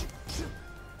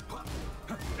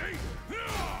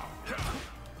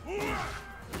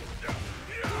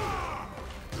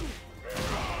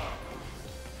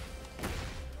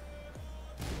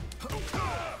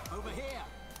 Over here.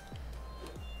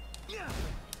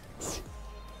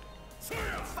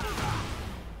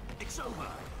 It's over.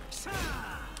 Smash.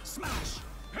 Smash.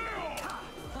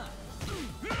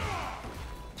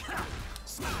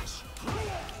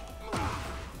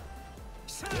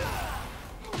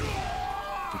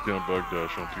 You can't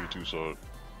backdash on P2 side.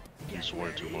 He's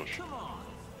swaying too much.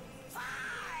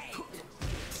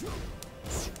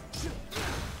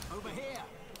 Over here.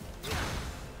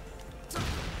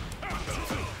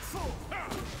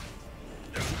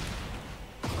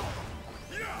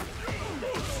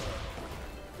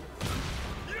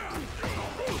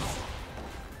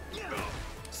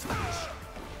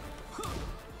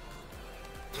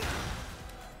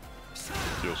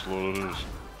 See how slow it is.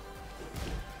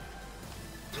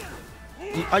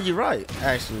 Are you right,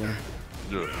 actually?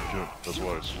 Yeah, that's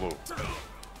why it's slow.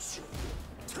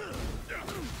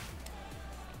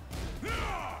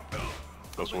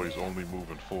 That's why he's only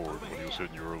moving forward when he was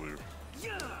hitting you earlier.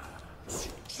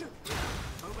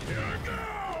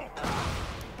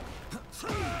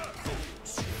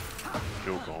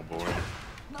 kill combo, ain't it?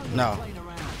 No.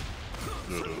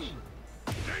 Yeah, it is.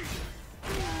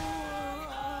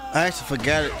 I actually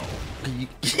forgot it.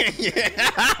 Yeah.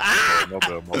 My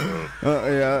bad, my bad.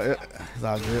 Yeah, it's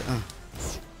all good.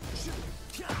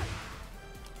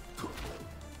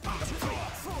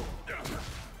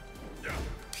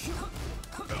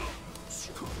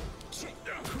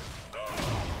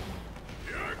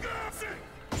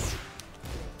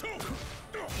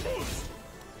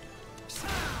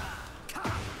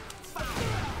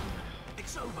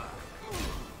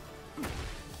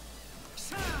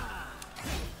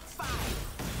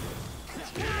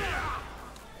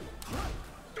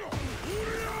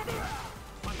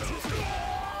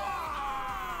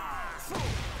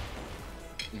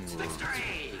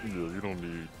 Yeah, you don't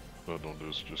need nothing on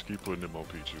this. Just keep putting him on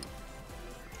P2.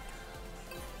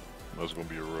 That's gonna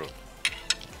be a rep.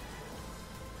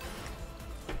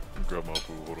 Grab my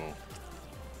food, hold on.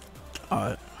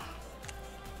 Alright.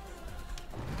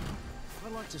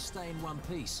 I'd like to stay in one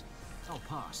piece. I'll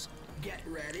pass. Get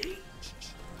ready.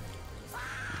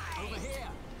 Over here.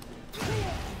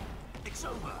 It's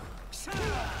over.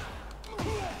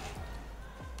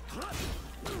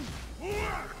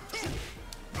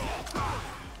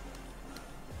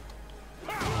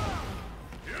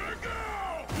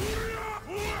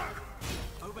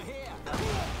 Over here.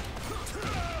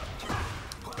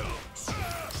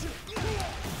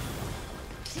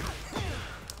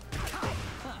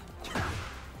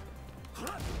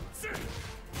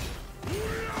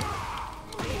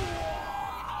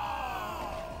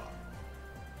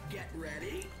 Get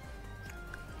ready.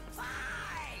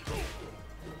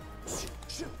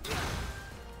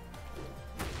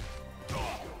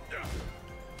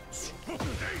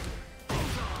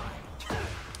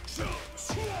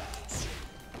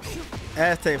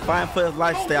 Aztec, fine for his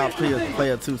lifestyle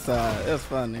player 2 side. That's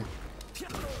funny.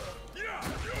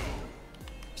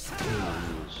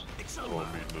 Oh, I'm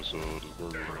eating this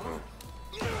burger right now.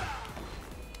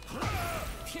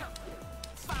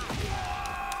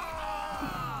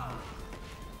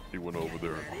 He went over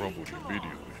there and crumbled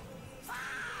immediately.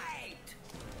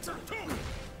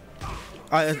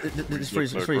 It's free,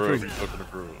 it's free.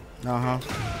 Uh-huh.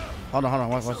 Hold on,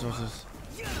 watch this.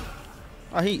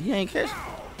 Oh, he ain't catch.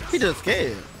 He just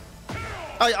scared.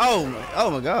 Oh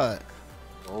my God.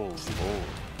 Oh,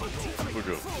 look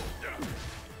up.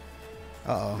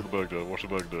 Uh-oh. Get the back down, watch the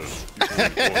back down.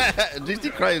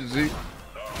 GT crazy, G.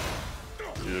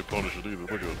 Yeah, punish it either,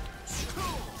 look at it.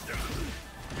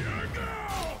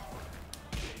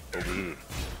 Over here.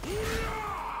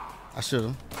 I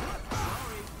should've.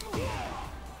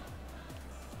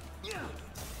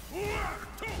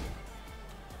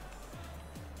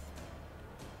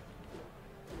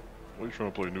 Why you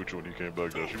trying to play neutral when you can't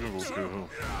back dash? You gonna go kill him.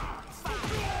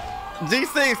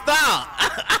 GC, stop!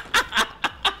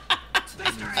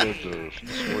 You back dash, you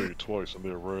swayed twice and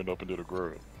then ran up and did a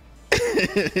grab.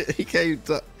 He can't even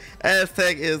talk.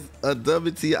 Aztec is a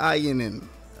WTINN.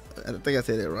 I think I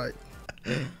said that right.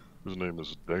 His name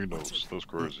is Danos. That's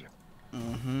crazy.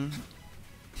 Mm-hmm.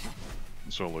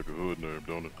 You sound like a hood name,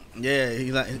 don't it? Yeah,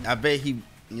 he like. I bet he.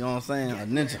 You know what I'm saying? A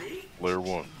ninja. Layer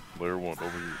one, over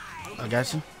here. I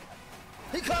got you.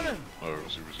 He coming. All right,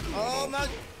 let's see what's going Oh on. my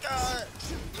God.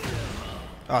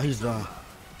 Oh, he's done.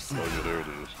 Oh yeah, there it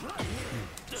is.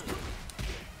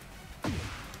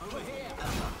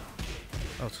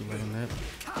 Oh, too late on that.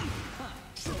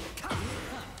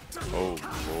 Oh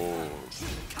Lord.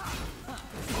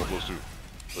 Oh, plus 2.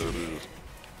 There it is.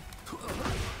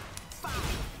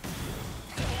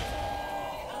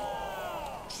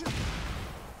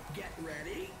 Get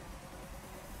ready.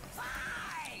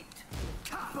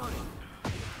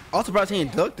 I'm surprised he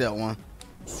didn't duck that one.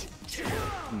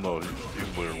 No,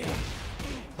 he's layer 1.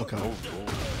 Okay. Oh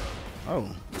Lord.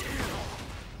 Oh.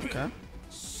 Okay.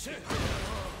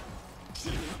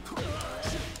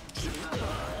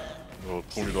 Well,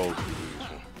 $20 if you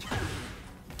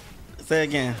lose. Say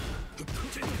again.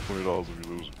 $20 if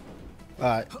you lose.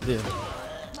 Alright, yeah.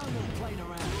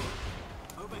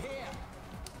 Over here.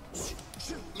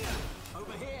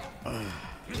 Over here.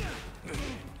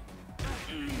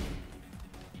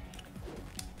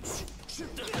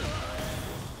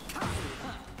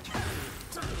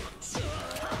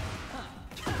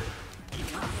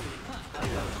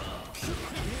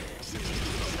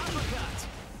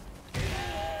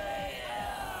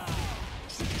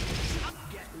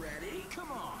 Get ready.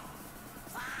 Come on.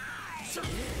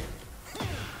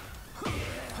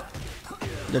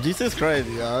 The GC's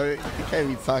crazy, y'all. He can't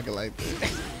be talking like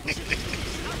that.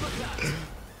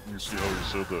 You see how he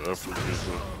said that after he hit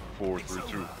the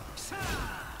 4-3-2.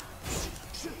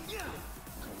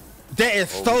 That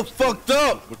is so fucked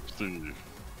up. Look, Steve.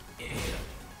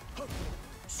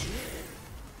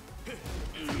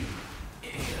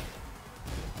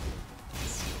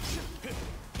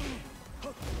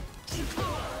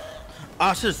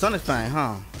 Oh shit, Sonic thing,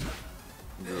 huh?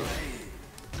 Yeah.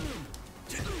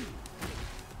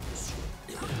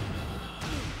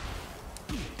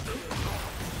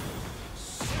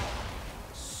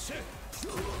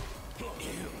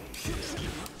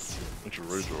 What's your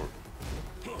rage art?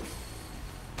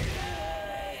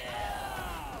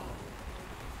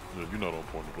 Yeah, you're not on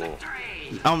point at all.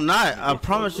 I'm not. I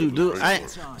promise you, dude. I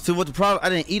see what the problem. I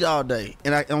didn't eat all day,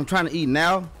 and I'm trying to eat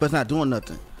now, but it's not doing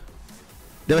nothing.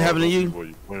 That what happened to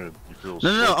you?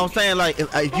 No. I'm saying like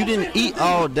if you didn't eat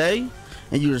all day,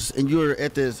 and you're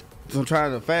at this. So I'm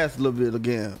trying to fast a little bit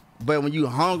again. But when you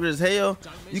hungry as hell,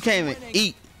 you can't even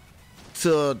eat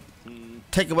to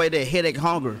take away that headache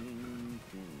hunger.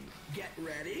 Get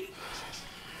ready.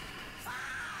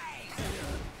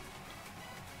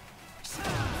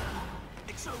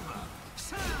 It's over.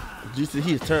 You see,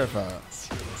 he's terrified.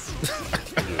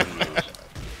 Yeah, he is.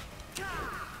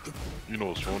 You know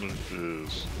what's funny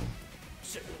is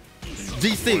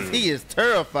G6, he is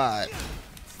terrified.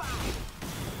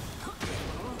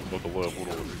 Not the left, what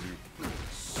over you?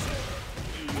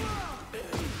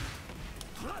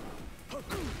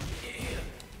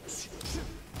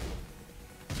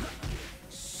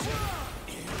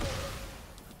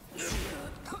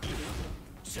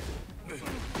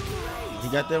 He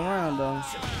got that round though.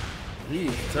 He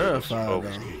is terrified though.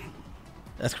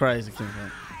 That's crazy, Kim.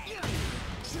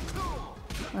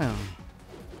 Damn.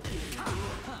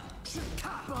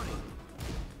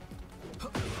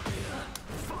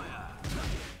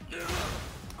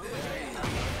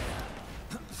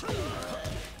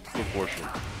 Good question.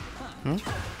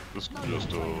 This is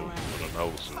just an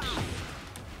analysis.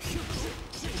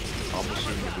 I'm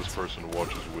assuming this person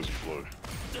watches Wizzy play.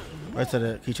 Right to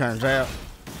that, he trying to jab.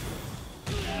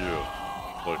 Yeah,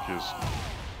 like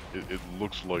it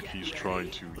looks like he's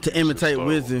trying to imitate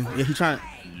Wizzy. Yeah, he trying.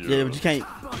 Yeah, but you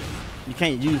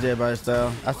can't use everybody's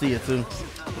style. I see it too.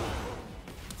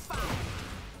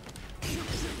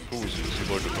 Who is he? Is he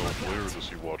like a known player or does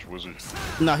he watch Wizzy?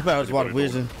 No, he probably just watch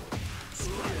Wizzy.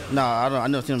 No, I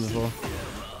never seen him before.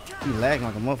 He lagging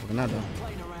like a motherfucker now though.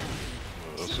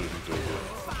 That's it, he does that.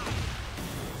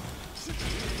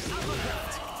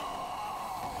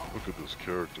 Look at this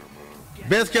character, man.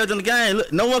 Best character in the game.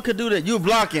 Look, no one could do that. You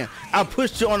blocking. I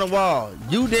pushed you on the wall.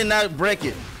 You did not break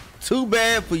it. Too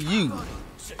bad for you.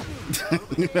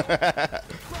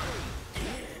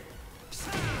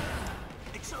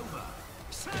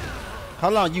 How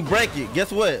long you break it?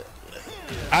 Guess what?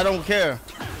 I don't care.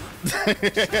 Do it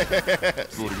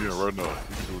again right now.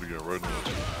 You can do it again right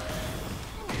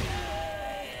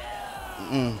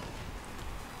now.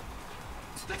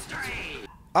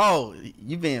 Oh,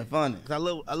 you being funny. I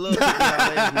love I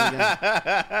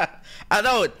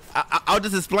know it. I was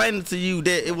just explaining to you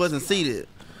that it wasn't seated.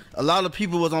 A lot of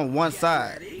people was on one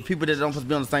side. People that don't supposed to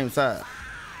be on the same side.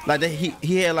 Like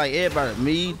he had like everybody.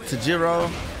 Me, Tajiro,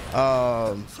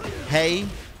 Hey,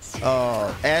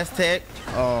 Aztec,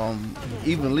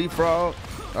 even Leapfrog,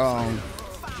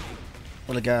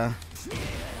 what a guy.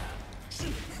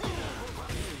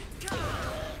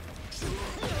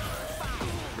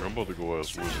 I'm about to go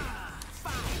ask Wizzy.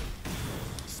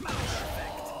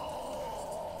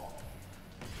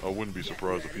 I wouldn't be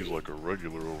surprised if he's like a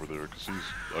regular over there, because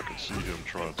I can see him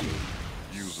trying to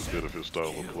use a bit of his style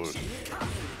of play.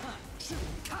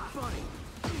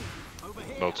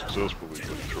 Not successfully, but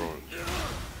he's trying.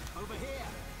 Over here.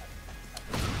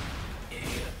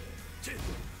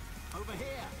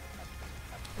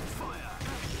 Fire.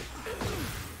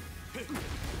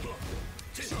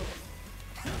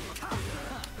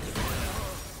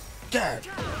 God.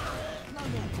 No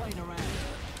more playing around.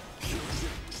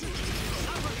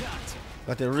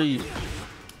 Got that read.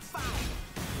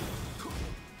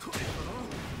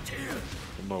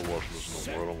 I'm not watching this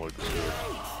no more. I don't like this character.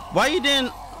 Why you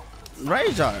didn't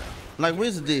rage art like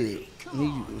Wizard did?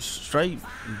 He straight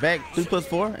back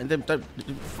 3+4 and then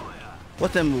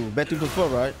what's that move? Back 3+4,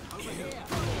 right?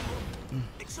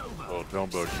 Oh, down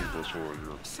back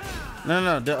 3+4, yeah.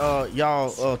 No, the y'all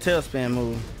tailspin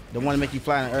move, the one that make you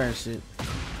fly in the air and shit.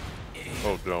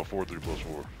 Oh, down 4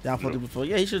 3+4. Down 4 3+4.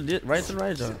 Yeah, he should have did right to the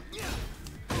rage art.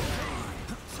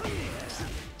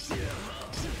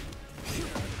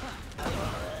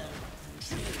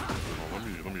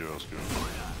 Let me ask you.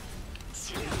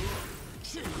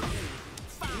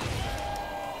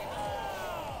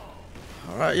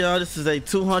 All right, y'all. This is a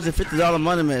 $250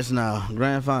 money match now.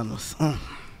 Grand finals.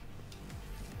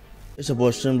 It's your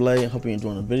boy ShinBlade. Hope you're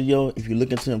enjoying the video. If you're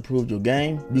looking to improve your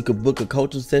game, you can book a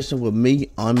coaching session with me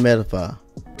on Metafy.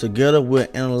 Together, we'll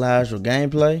analyze your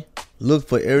gameplay, look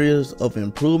for areas of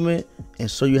improvement, and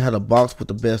show you how to box with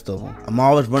the best of them. I'm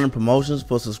always running promotions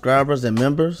for subscribers and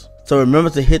members, so remember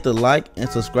to hit the like and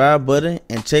subscribe button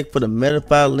and check for the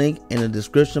Metafy link in the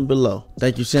description below.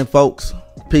 Thank you, ShinFolks.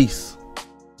 Peace.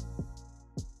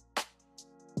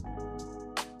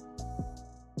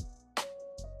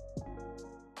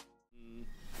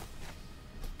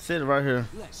 Sit it right here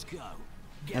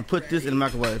and put this in the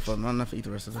microwave for me. I'm not gonna eat the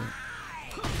rest of it.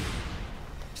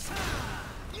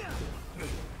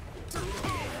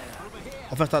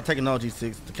 I'm gonna start taking those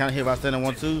G6. The kind of hit by standing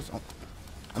 1-2s.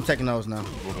 I'm taking those now.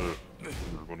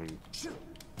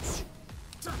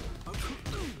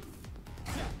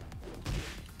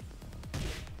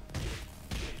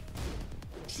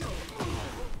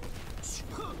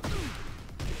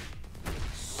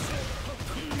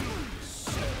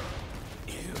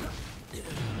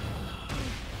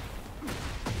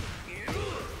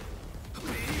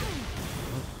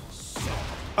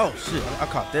 Oh shit! I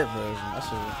caught that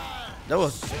version.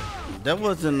 That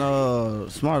wasn't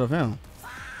smart of him.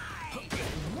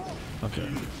 Okay.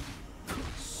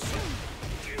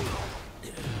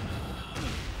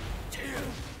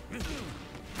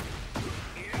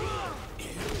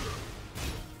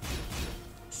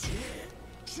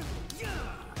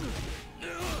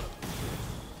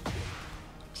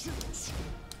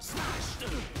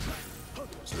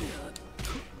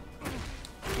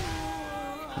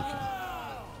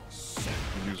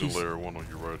 He's a layer 1 on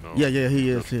you right now. Yeah, he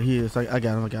is. I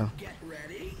got him. Get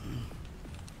ready.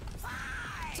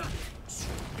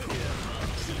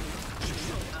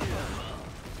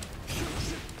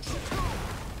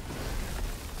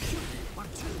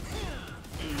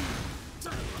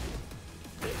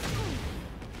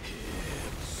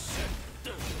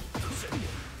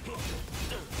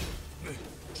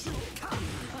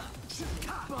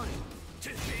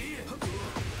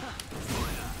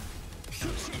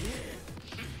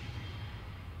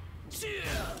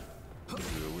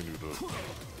 Yeah, we knew that.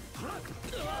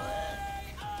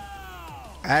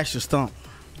 Ash your stump.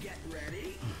 Get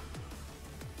ready.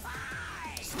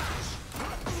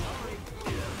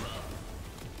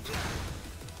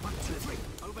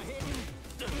 Over here.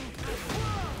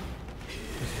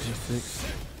 G6.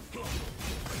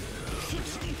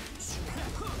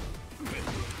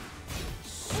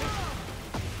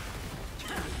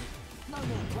 No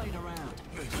more playing around.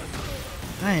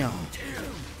 Damn.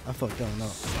 I fucked that one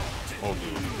up. Oh,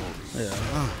 dude. Yeah.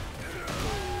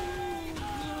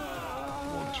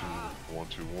 1,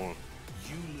 2, 1.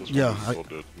 Yeah.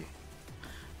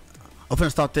 I'm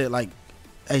finna start that like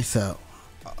ASAP.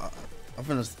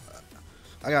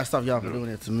 I gotta stop y'all from doing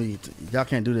that to me. Y'all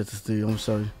can't do that to Steve. I'm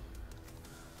sorry.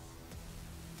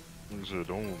 Like I said,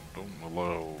 don't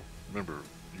allow. Remember,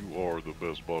 you are the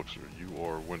best boxer. You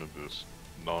are winning this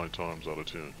 9 times out of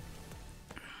 10.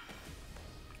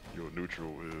 Your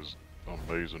neutral is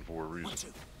amazing for a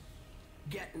reason.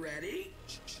 Get ready.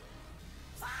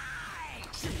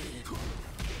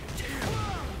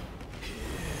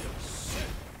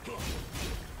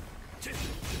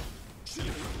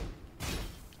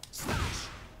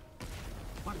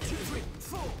 One, two, three,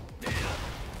 four.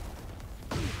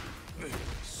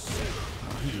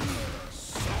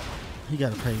 He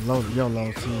gotta pay low to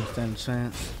YOLO to stand a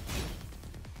chance.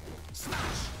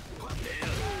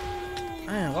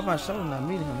 Man, why my shoulder not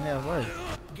meeting him halfway?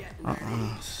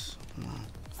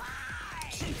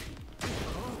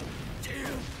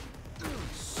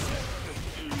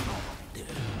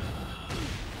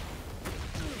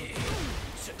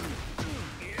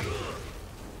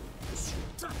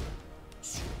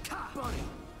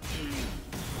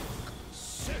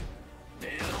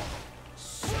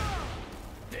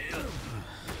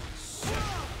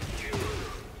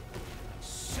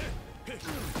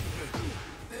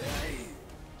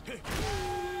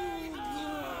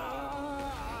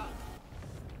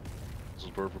 This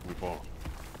is perfectly fine.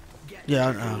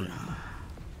 Yeah,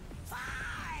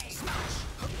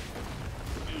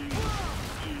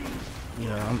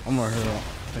 yeah, I'm right here.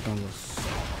 I think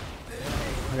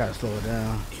I gotta slow it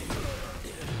down.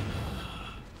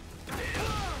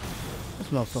 This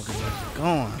motherfucker is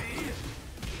going.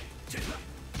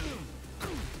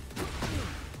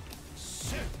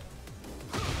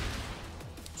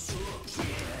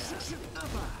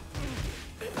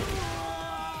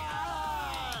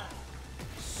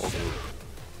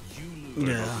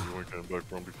 Yeah. You ain't came back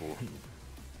from before.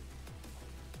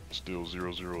 Still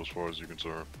 0-0 as far as you're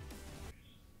concerned.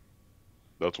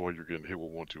 That's why you're getting hit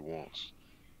with 1-2-1s.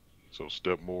 So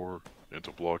step more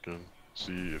into blocking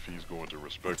see if he's going to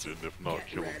respect it, and if not,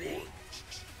 kill him for it.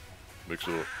 Mix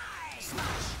up.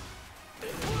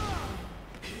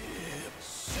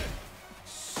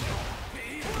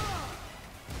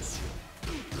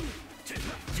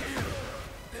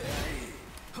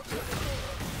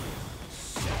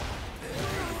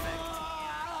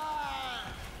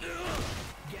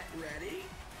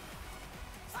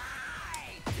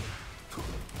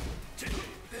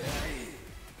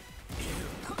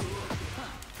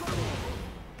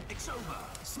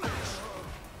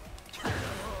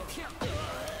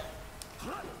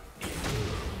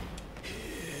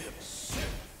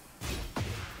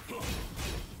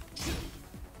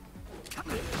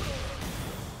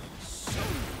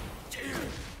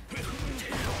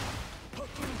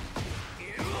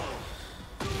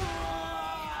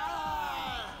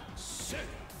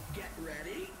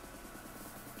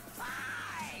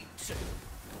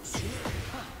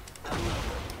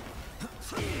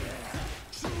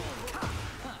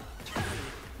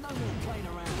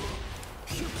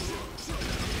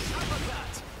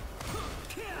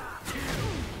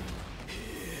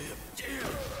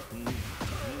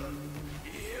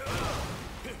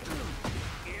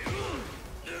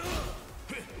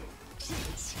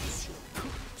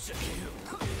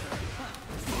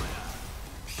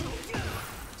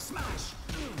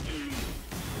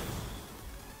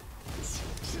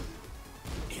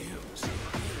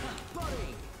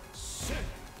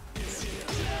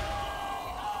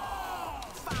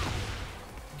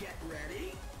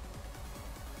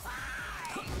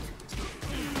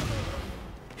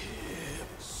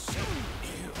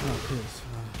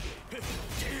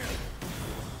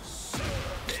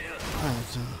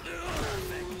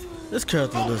 This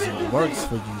character doesn't works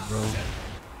for you, bro.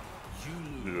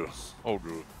 Yeah, all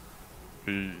good.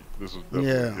 This is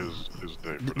definitely his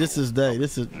day. This is day.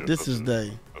 This is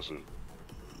day. That's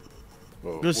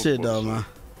it. Good shit, though, man.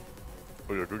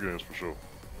 Oh yeah, good games for sure.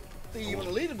 See, you on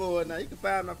the leaderboard now. You can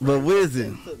find my. But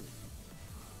Wizzy,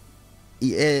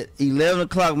 at 11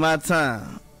 o'clock my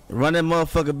time, run that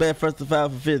motherfucker back first to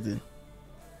 5 for 50.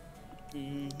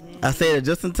 I said it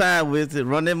just in time, Wizzy.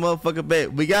 Run that motherfucker back.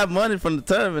 We got money from the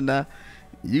tournament now.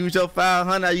 Use your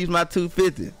 500. I use my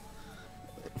 250.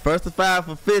 First to 5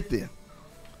 for 50.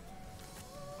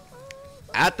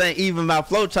 I think even my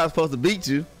flow chop's supposed to beat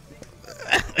you.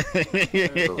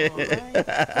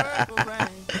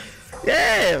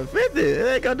 Yeah, 50. It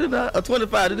ain't gonna do nothing. Or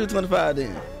 25. To do 25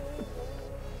 then.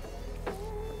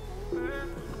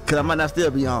 Cause I might not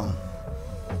still be on.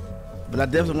 But I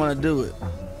definitely want to do it.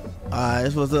 Alright,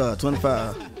 this what's up.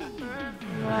 25.